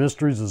God's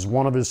mysteries as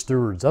one of His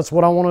stewards. That's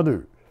what I want to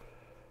do.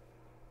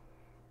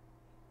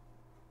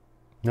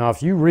 Now,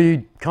 if you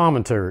read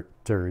commentaries,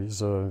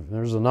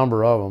 there's a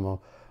number of them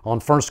on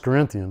 1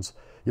 Corinthians.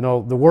 You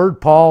know, the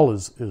word Paul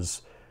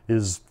is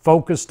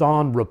focused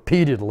on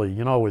repeatedly.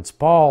 You know, it's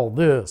Paul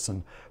this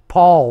and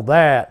Paul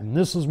that, and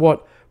this is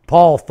what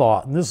Paul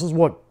thought, and this is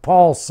what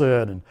Paul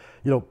said. And,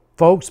 you know,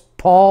 folks,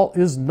 Paul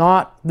is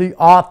not the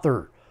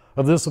author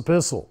of this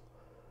epistle.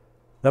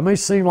 That may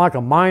seem like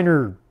a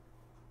minor,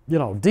 you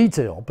know,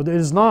 detail, but it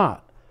is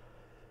not.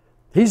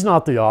 He's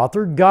not the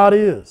author. God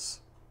is.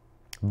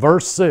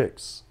 Verse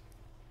 6.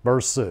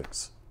 Verse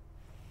 6.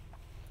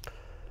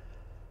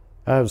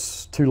 That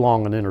was too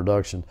long an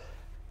introduction.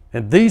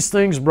 And these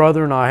things,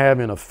 brethren, I have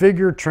in a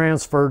figure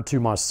transferred to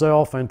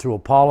myself and to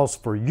Apollos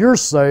for your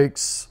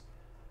sakes,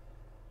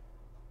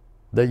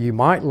 that you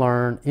might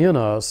learn in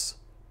us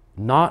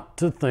not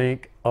to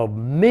think of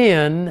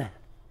men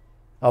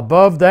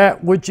above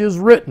that which is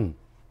written.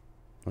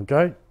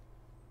 Okay?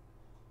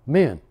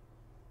 Men.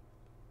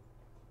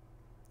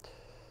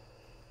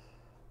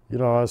 You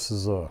know, this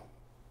is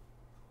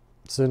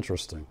it's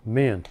interesting.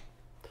 Men.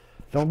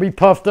 Don't be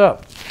puffed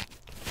up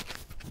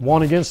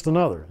one against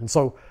another. And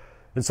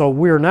so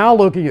we're now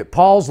looking at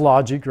Paul's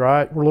logic,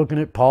 right? We're looking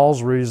at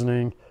Paul's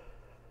reasoning.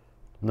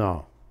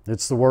 No,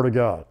 it's the Word of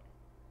God.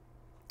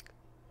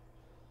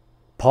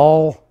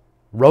 Paul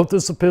wrote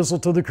this epistle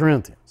to the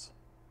Corinthians,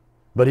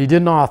 but he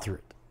didn't author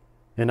it.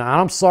 And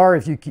I'm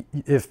sorry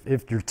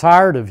if you're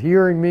tired of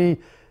hearing me,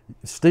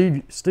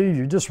 Steve,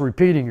 you're just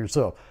repeating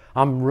yourself.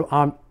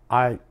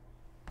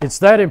 It's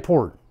that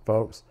important,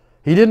 folks.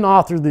 He didn't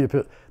author the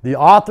epistle. The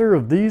author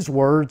of these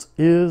words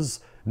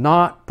is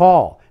not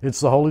Paul. It's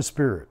the Holy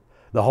Spirit.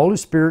 The Holy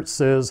Spirit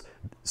says,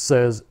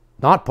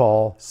 not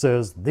Paul,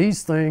 says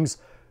these things,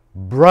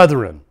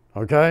 brethren,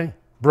 okay?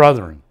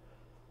 Brethren.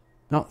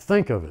 Now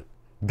think of it.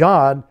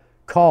 God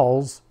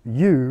calls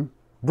you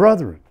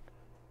brethren.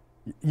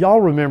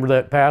 Y'all remember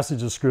that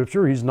passage of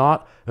Scripture? He's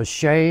not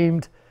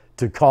ashamed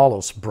to call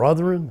us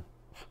brethren.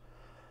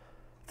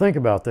 Think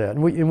about that.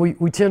 And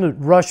we tend to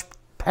rush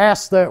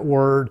past that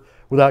word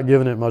without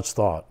giving it much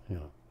thought. You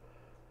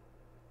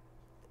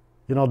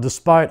know,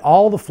 despite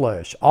all the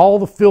flesh, all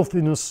the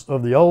filthiness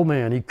of the old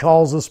man, he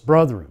calls us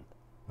brethren.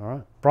 All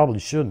right? Probably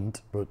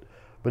shouldn't, but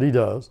he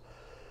does.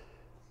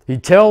 He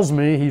tells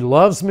me he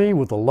loves me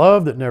with a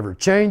love that never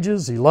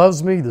changes. He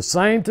loves me the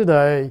same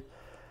today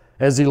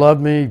as he loved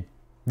me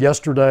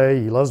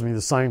yesterday. He loves me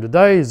the same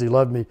today as he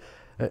loved me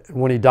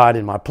when he died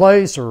in my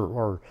place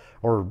or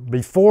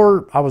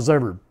before I was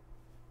ever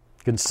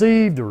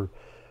conceived or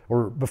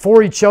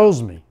before he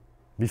chose me,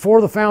 before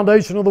the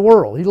foundation of the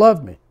world. He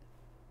loved me.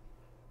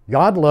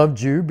 God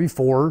loved you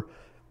before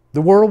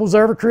the world was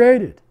ever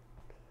created.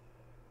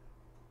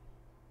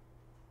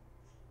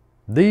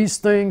 These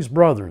things,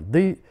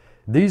 brethren,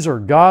 these are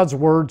God's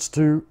words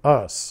to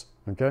us,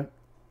 okay?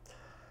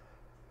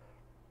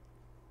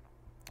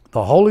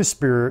 The Holy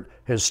Spirit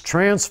has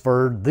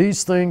transferred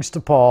these things to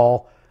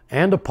Paul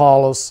and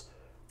Apollos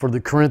for the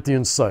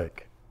Corinthians'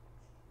 sake.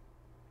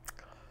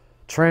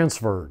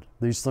 Transferred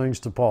these things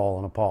to Paul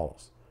and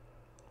Apollos.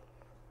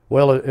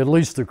 Well, at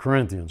least the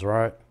Corinthians,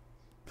 right?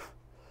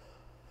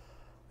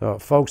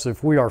 Folks,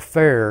 if we're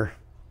fair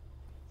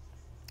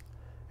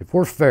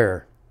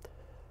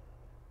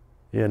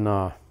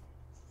in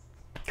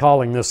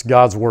calling this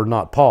God's Word,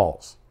 not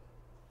Paul's,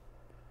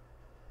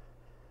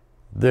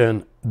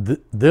 then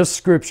this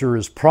Scripture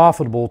is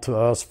profitable to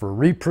us for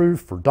reproof,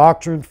 for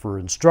doctrine, for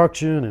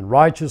instruction in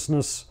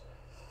righteousness.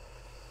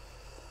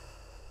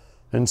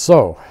 And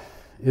so,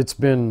 it's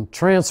been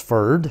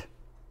transferred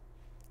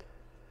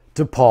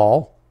to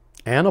Paul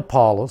and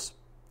Apollos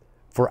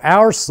for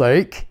our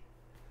sake,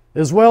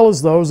 as well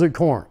as those at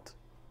Corinth.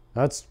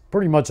 That's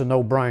pretty much a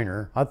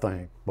no-brainer, I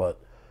think, but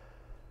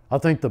I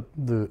think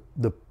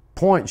the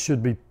point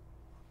should be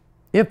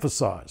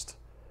emphasized.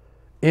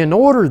 In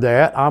order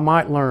that I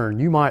might learn,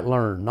 you might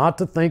learn, not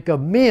to think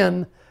of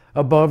men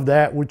above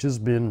that which has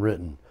been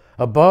written.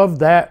 Above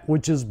that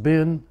which has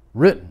been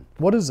written.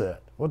 What is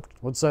that?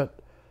 What's that?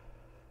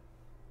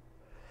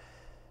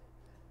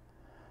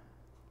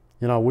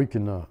 You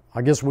know,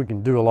 I guess we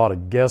can do a lot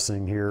of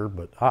guessing here,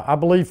 but I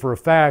believe for a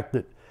fact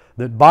that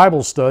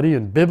Bible study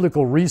and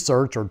biblical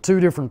research are two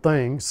different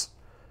things.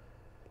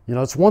 You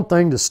know, it's one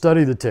thing to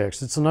study the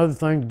text. It's another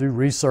thing to do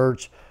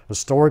research,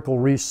 historical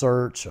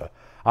research.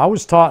 I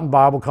was taught in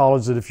Bible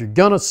college that if you're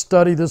going to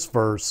study this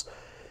verse,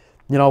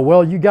 You know,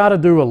 well, you got to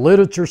do a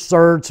literature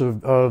search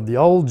of the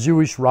old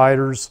Jewish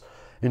writers.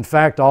 In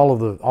fact, all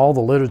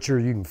the literature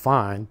you can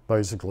find,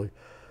 basically,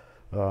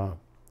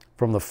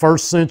 from the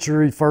first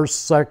century,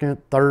 first, second,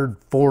 third,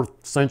 fourth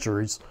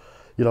centuries.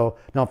 You know,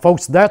 now,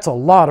 folks, that's a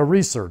lot of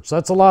research.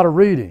 That's a lot of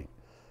reading.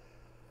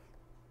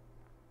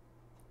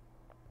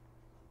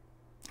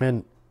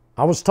 And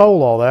I was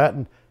told all that,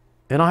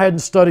 and I hadn't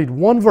studied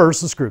one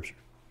verse of Scripture.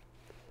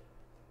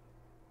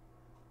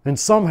 And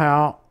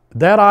somehow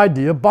that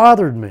idea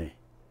bothered me.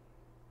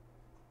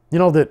 You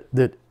know,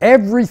 that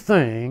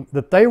everything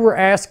that they were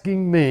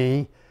asking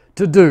me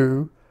to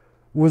do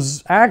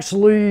was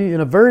actually, in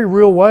a very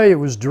real way, it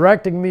was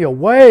directing me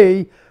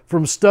away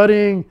from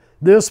studying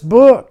this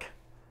book.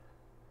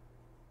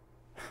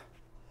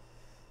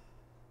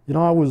 You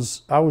know,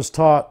 I was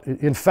taught,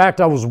 in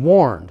fact, I was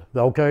warned,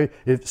 okay,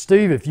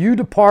 Steve, if you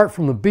depart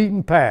from the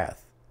beaten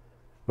path,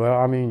 well,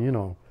 I mean,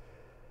 you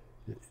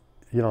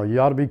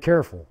ought to be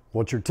careful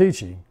what you're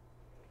teaching.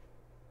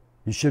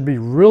 You should be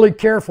really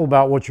careful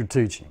about what you're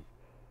teaching.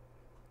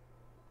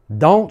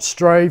 Don't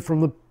stray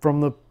from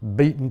the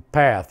beaten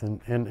path.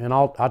 And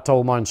I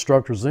told my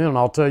instructors then, and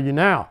I'll tell you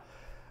now,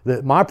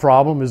 that my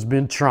problem has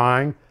been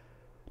trying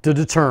to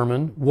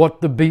determine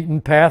what the beaten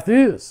path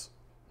is.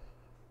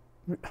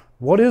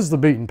 What is the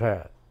beaten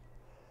path?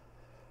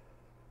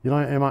 You know,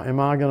 am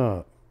I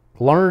going to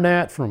learn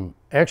that from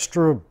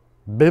extra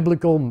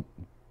biblical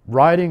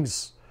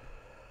writings?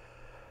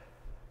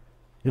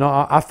 You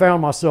know, I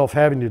found myself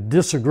having to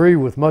disagree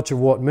with much of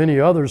what many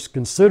others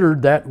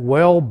considered that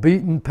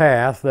well-beaten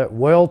path, that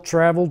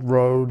well-traveled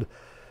road,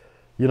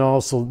 you know,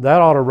 so that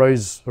ought to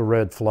raise a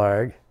red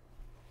flag.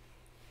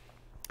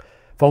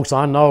 Folks,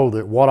 I know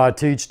that what I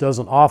teach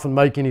doesn't often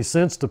make any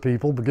sense to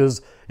people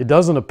because it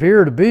doesn't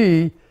appear to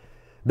be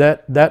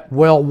that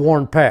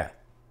well-worn path.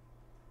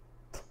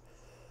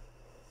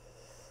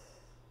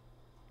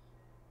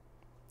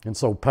 And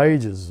so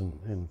pages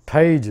and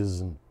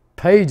pages and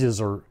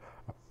pages are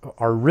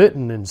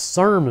written in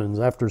sermons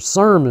after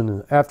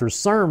sermon after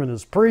sermon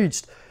is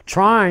preached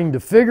trying to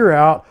figure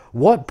out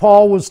what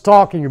Paul was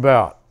talking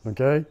about,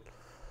 okay?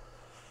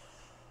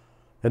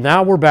 And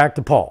now we're back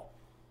to Paul.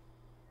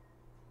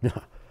 You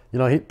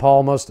know,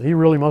 he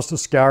really must have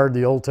scoured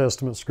the Old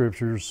Testament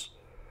scriptures.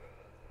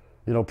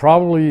 You know,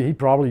 he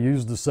probably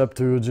used the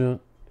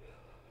Septuagint.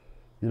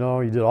 You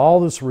know, he did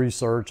all this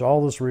research,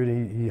 all this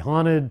reading. He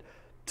hunted,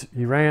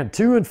 he ran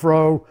to and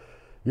fro,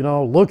 you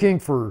know, looking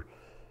for,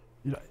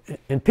 you know,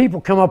 and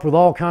people come up with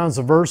all kinds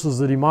of verses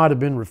that he might have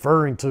been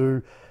referring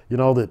to, you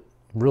know, that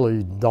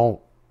really don't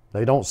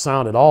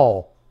sound at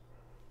all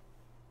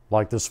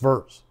like this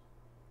verse.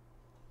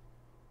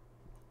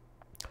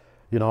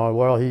 You know,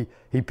 well,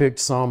 he picked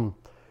some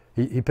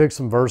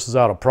verses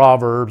out of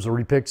Proverbs, or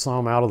he picked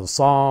some out of the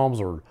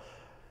Psalms, or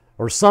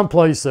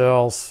someplace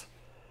else,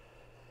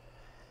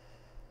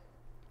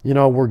 you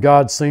know, where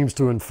God seems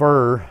to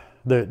infer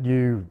that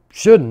you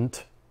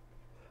shouldn't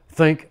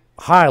think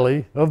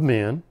highly of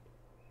men.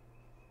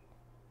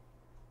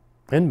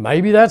 And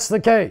maybe that's the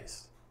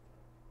case.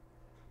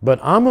 But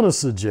I'm going to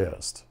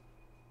suggest,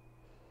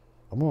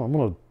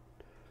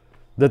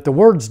 that the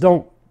words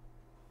don't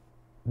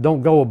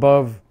go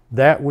above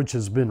that which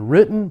has been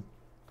written.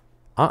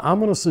 I'm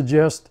going to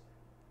suggest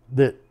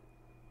that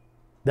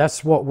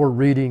that's what we're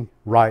reading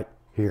right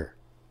here.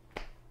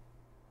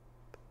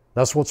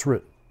 That's what's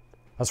written.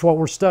 That's what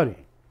we're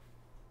studying.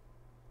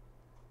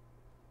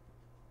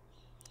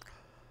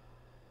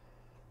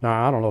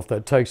 Now, I don't know if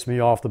that takes me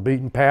off the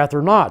beaten path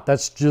or not.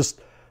 That's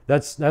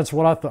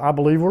what I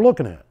believe we're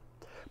looking at.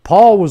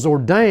 Paul was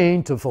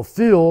ordained to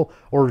fulfill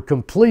or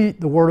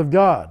complete the Word of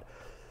God.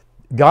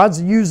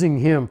 God's using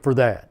him for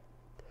that.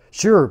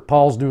 Sure,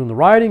 Paul's doing the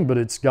writing, but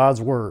it's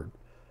God's Word.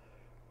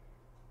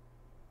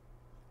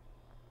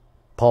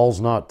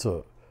 Paul's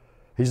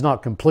he's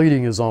not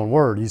completing his own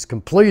word. He's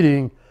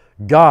completing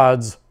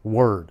God's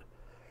Word.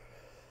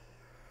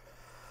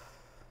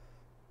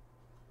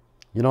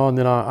 You know, and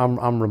then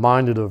I'm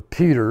reminded of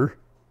Peter,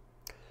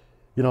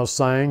 you know,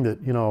 saying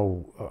that, you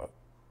know,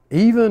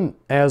 even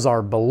as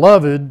our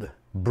beloved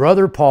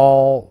brother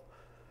Paul,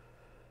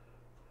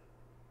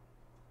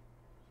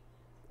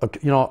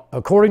 you know,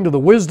 according to the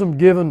wisdom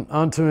given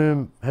unto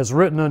him, has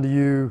written unto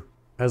you,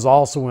 as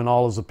also in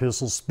all his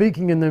epistles,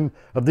 speaking in them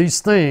of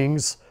these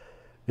things,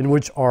 in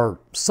which are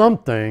some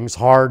things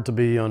hard to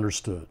be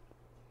understood.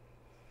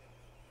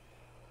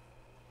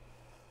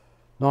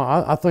 No,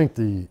 I think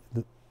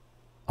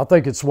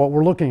it's what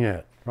we're looking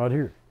at right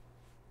here.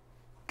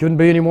 Couldn't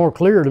be any more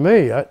clear to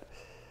me.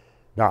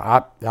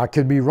 I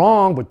could be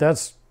wrong, but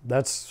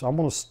I'm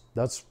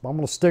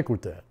gonna stick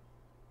with that.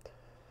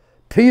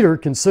 Peter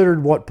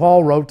considered what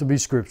Paul wrote to be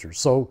Scripture.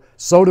 So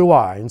do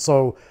I. And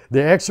so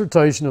the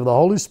exhortation of the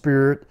Holy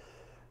Spirit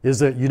is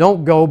that you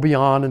don't go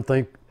beyond and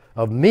think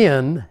of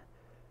men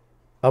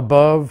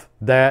above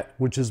that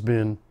which has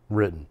been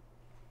written.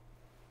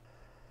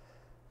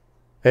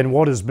 And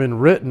what has been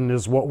written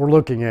is what we're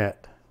looking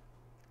at.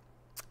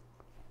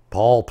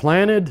 Paul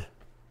planted,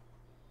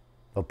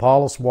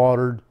 Apollos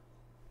watered,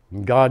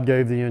 and God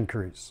gave the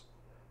increase.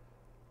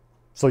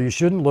 So you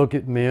shouldn't look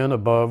at men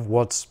above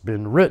what's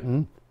been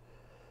written.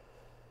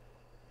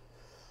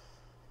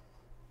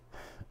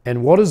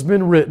 And what has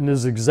been written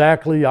is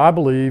exactly, I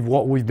believe,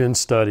 what we've been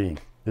studying.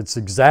 It's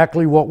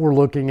exactly what we're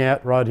looking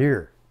at right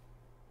here.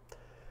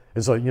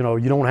 And so, you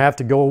don't have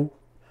to go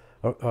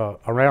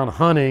around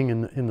hunting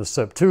in the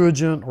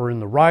Septuagint or in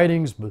the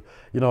writings, but,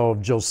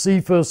 of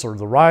Josephus, or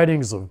the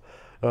writings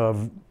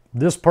of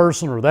this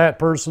person or that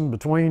person,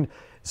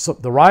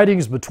 the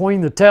writings between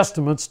the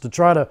Testaments, to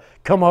try to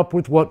come up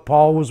with what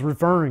Paul was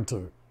referring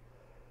to.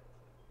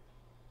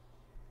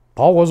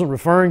 Paul wasn't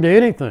referring to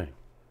anything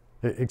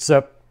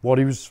except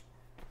the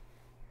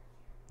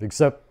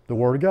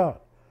Word of God.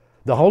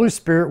 The Holy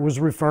Spirit was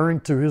referring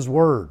to His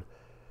Word.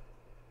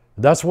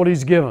 That's what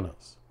He's given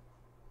us.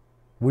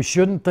 We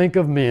shouldn't think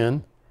of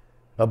men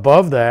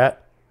above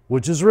that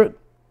which is written,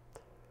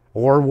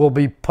 or we'll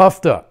be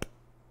puffed up.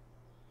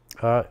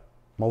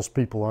 Most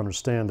people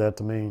understand that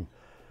to mean,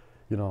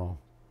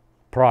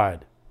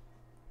 pride.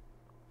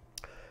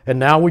 And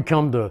now we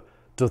come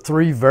to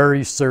three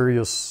very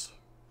serious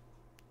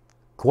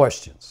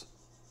questions.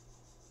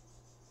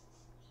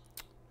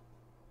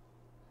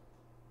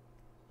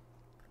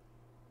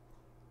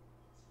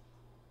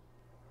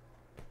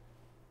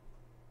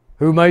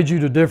 Who made you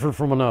to differ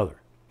from another?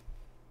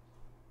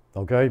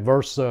 Okay,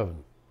 verse 7.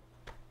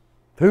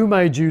 Who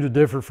made you to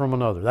differ from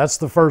another? That's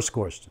the first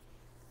question.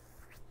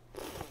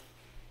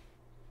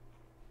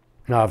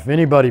 Now, if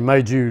anybody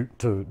made you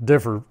to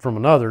differ from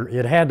another,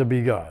 it had to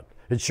be God.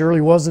 It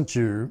surely wasn't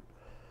you.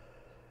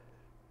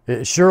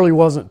 It surely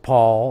wasn't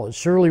Paul. It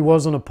surely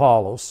wasn't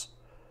Apollos.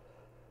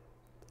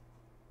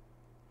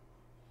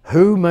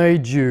 Who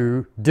made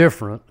you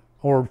different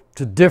or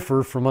to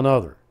differ from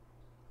another?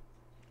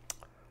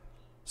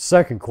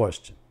 Second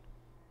question.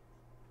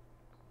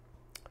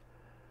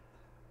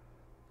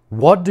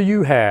 What do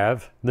you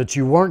have that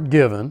you weren't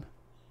given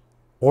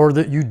or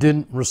that you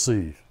didn't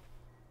receive?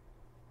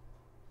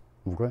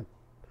 Okay.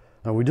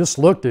 Now we just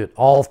looked at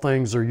all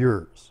things are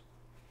yours.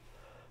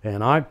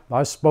 And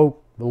I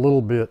spoke a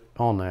little bit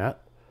on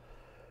that.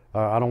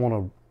 I don't want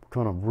to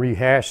kind of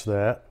rehash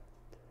that.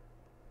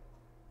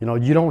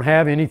 You don't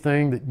have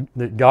anything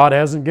that God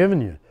hasn't given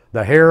you.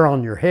 The hair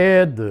on your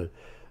head,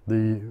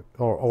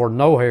 or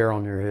no hair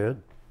on your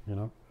head,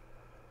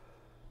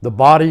 the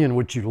body in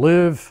which you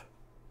live,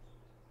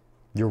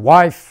 your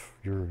wife,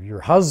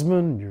 your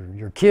husband,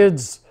 your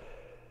kids,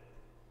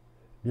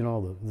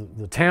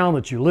 the town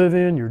that you live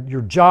in,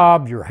 your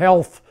job, your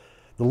health,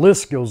 the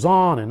list goes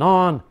on and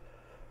on.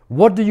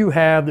 What do you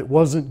have that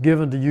wasn't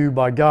given to you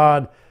by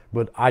God?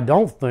 But I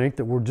don't think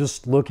that we're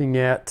just looking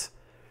at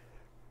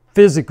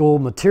physical,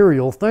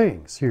 material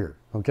things here,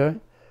 okay?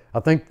 I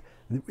think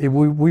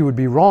we would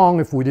be wrong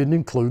if we didn't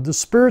include the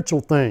spiritual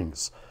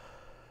things.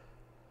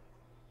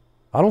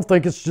 I don't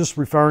think it's just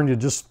referring to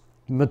just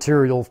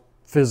material,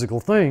 physical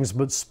things,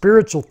 but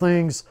spiritual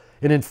things.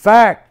 And in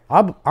fact,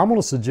 I'm going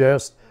to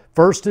suggest,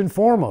 first and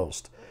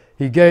foremost,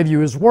 He gave you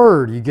His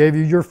Word. He gave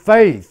you your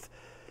faith.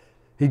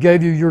 He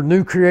gave you your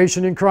new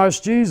creation in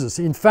Christ Jesus.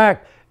 In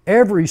fact,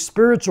 every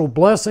spiritual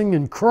blessing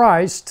in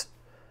Christ,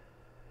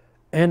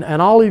 and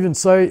I'll even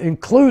say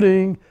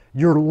including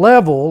your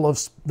level of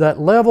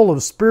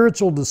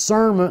spiritual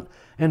discernment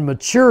and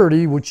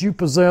maturity which you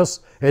possess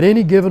at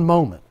any given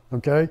moment.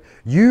 Okay?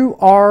 You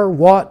are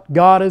what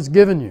God has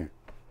given you.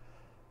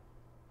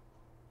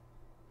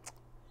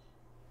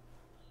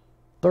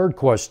 Third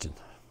question.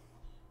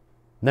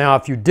 Now,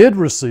 if you did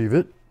receive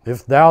it,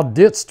 if thou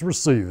didst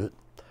receive it,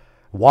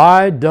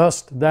 why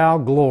dost thou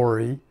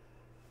glory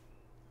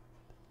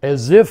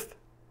as if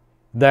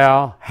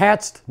thou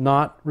hadst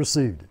not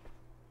received it?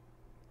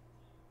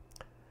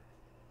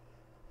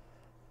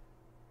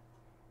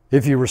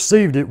 If you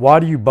received it, why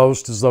do you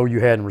boast as though you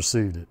hadn't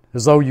received it?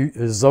 As though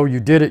you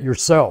did it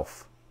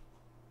yourself.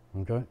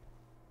 Okay?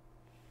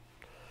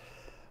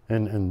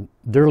 And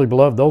dearly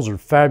beloved, those are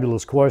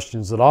fabulous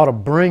questions that ought to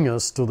bring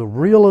us to the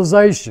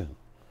realization,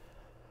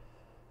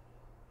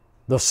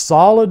 the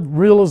solid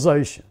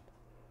realization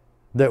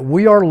that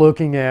we are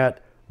looking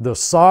at the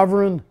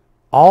sovereign,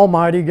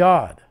 almighty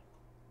God.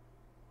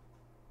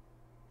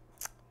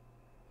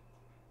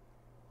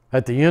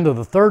 At the end of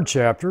the third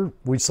chapter,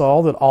 we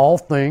saw that all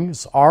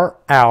things are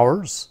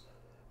ours.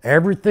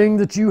 Everything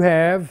that you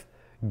have,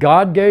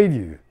 God gave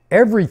you.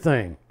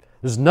 Everything.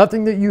 There's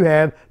nothing that you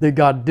have that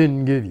God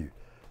didn't give you,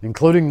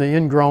 including the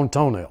ingrown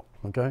toenail.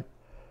 Okay?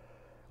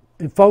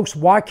 And folks,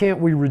 why can't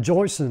we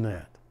rejoice in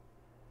that?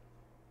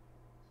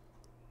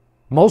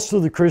 Most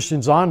of the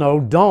Christians I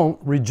know don't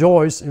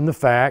rejoice in the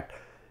fact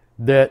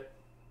that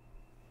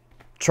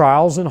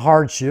trials and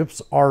hardships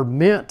are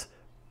meant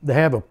to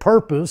have a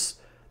purpose.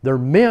 They're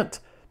meant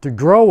to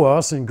grow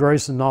us in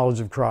grace and knowledge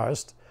of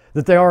Christ,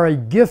 that they are a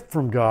gift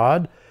from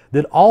God,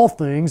 that all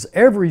things,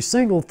 every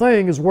single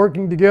thing is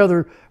working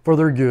together for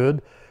their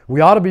good.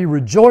 We ought to be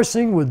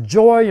rejoicing with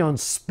joy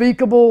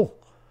unspeakable,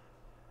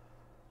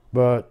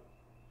 but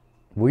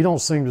we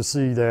don't seem to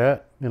see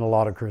that in a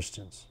lot of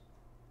Christians.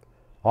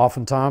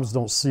 Oftentimes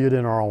don't see it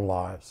in our own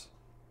lives.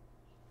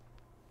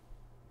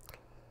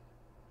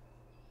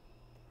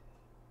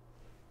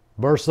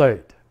 Verse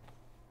 8.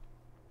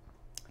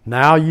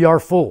 Now ye are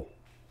full.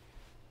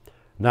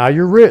 Now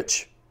you're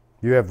rich.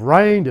 You have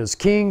reigned as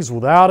kings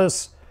without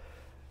us.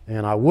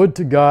 And I would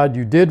to God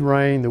you did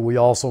reign, that we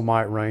also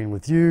might reign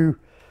with you.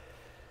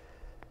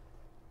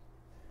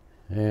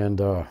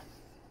 And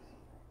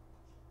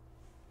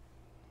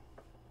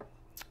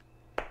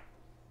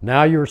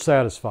now you're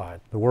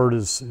satisfied. The word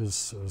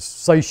is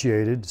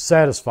satiated,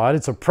 satisfied.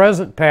 It's a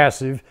present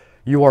passive.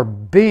 You are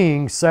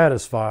being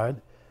satisfied.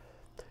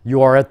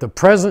 You are at the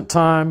present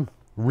time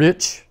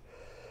rich.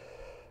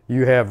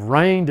 You have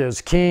reigned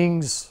as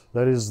kings.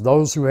 That is,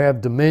 those who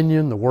have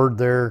dominion. The word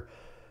there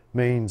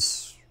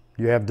means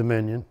you have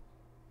dominion.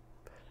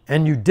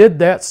 And you did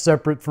that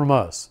separate from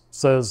us,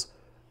 says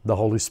the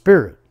Holy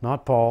Spirit,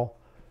 not Paul.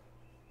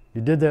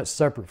 You did that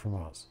separate from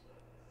us.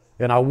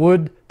 And I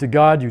would to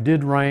God you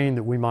did reign,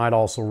 that we might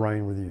also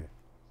reign with you.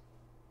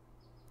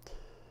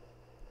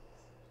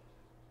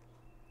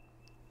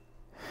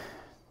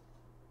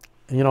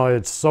 You know,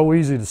 it's so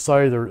easy to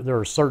say there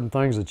are certain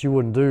things that you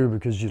wouldn't do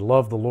because you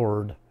love the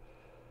Lord,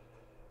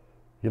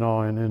 you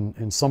know,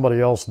 and somebody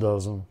else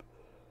does them.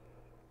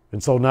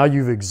 And so now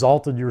you've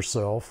exalted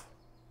yourself.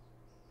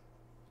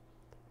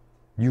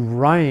 You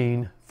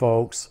reign,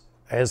 folks,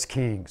 as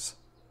kings.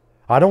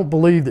 I don't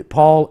believe that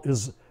Paul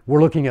is,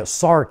 we're looking at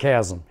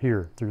sarcasm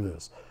here through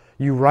this.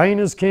 You reign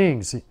as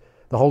kings,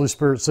 the Holy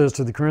Spirit says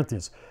to the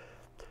Corinthians.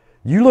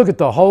 You look at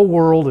the whole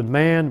world and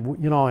man,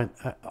 you know, and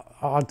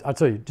I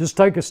tell you, just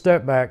take a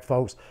step back,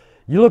 folks.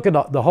 You look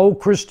at the whole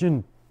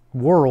Christian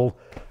world,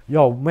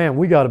 yo, man,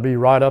 we got to be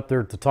right up there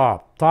at the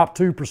top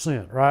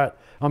 2%, right?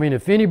 I mean,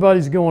 if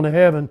anybody's going to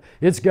heaven,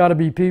 it's got to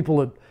be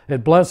people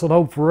at Blessed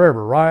Hope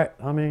Forever, right?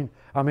 I mean,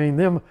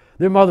 them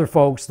other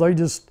folks, they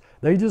just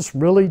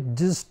really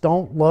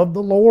don't love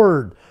the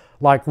Lord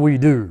like we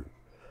do,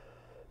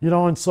 you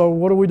know. And so,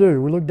 what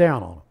do? We look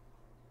down on them.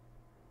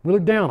 We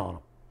look down on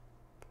them.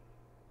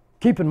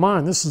 Keep in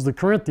mind, this is the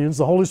Corinthians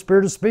the Holy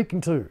Spirit is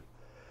speaking to.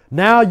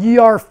 Now ye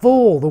are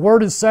full. The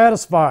word is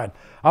satisfied.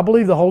 I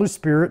believe the Holy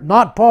Spirit,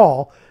 not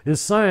Paul,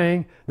 is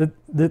saying that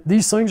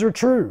these things are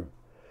true.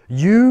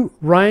 You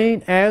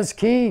reign as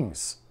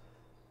kings.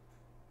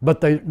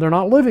 But they're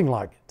not living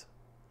like it.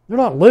 They're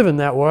not living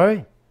that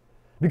way.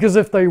 Because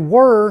if they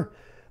were,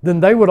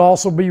 then they would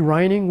also be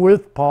reigning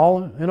with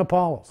Paul and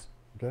Apollos.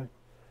 Okay?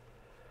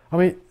 I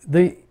mean,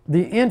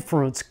 the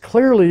inference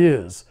clearly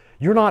is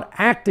you're not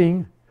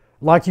acting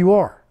like you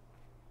are.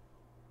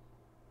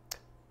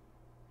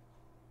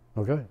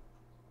 Okay?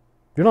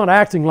 You're not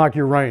acting like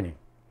you're reigning.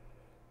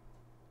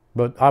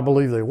 But I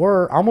believe they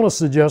were. I'm going to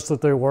suggest that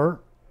they were.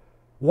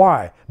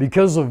 Why?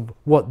 Because of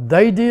what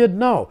they did?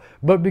 No.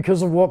 But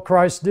because of what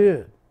Christ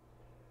did.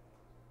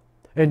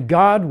 And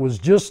God was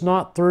just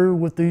not through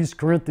with these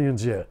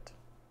Corinthians yet.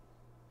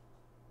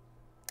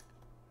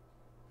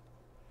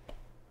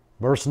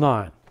 Verse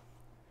 9.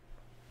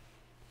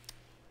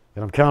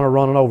 And I'm kind of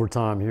running over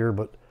time here,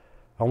 but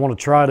I want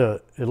to try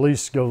to at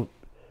least go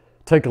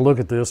take a look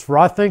at this. For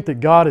I think that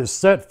God has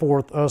set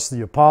forth us,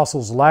 the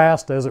apostles,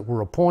 last, as it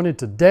were appointed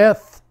to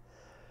death.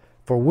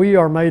 For we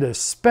are made a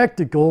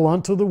spectacle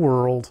unto the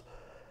world,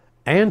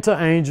 and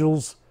to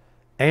angels,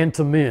 and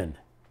to men.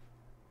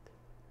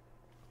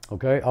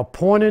 Okay,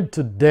 appointed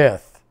to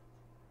death.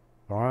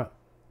 All right.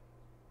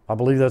 I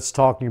believe that's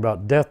talking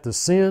about death to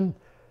sin,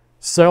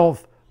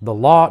 self, the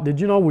law. Did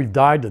you know we've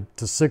died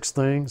to 6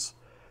 things?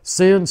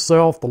 Sin,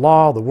 self, the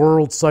law, the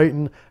world,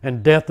 Satan,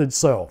 and death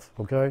itself.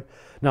 Okay?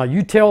 Now,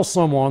 you tell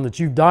someone that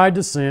you've died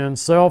to sin,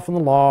 self, and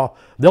the law,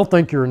 they'll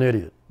think you're an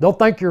idiot. They'll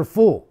think you're a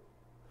fool.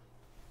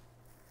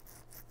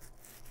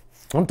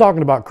 I'm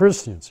talking about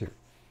Christians here.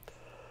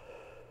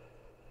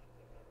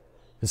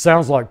 It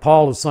sounds like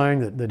Paul is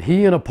saying that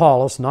he and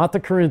Apollos, not the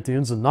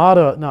Corinthians, and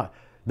not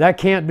that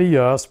can't be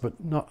us, but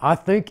no, I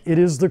think it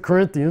is the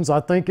Corinthians.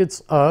 I think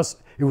it's us.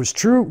 It was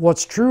true.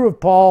 What's true of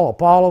Paul,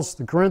 Apollos,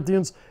 the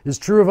Corinthians is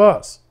true of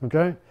us.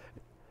 Okay?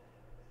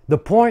 The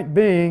point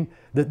being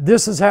that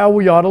this is how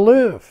we ought to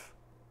live.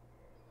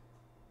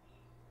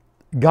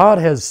 God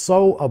has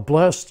so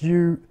blessed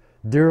you,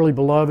 dearly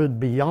beloved,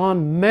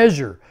 beyond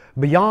measure,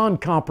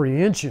 beyond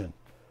comprehension.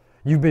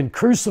 You've been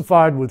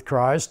crucified with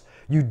Christ.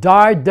 You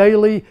die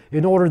daily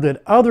in order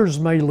that others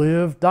may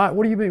live.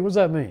 What do you mean? What does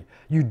that mean?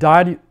 You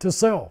died to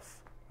self.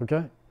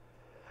 Okay?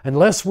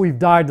 Unless we've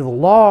died to the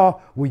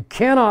law, we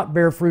cannot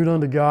bear fruit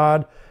unto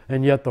God,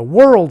 and yet the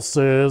world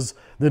says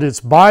that it's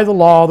by the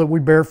law that we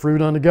bear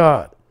fruit unto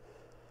God.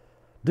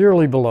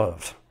 Dearly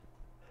beloved,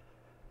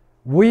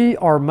 we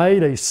are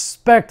made a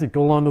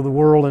spectacle unto the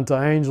world and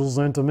to angels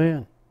and to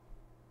men.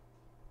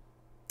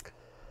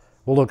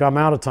 Well, look, I'm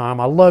out of time.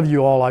 I love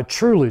you all. I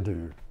truly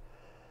do.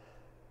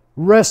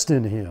 Rest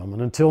in Him.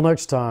 And until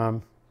next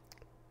time,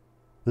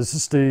 this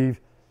is Steve.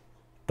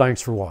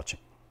 Thanks for watching.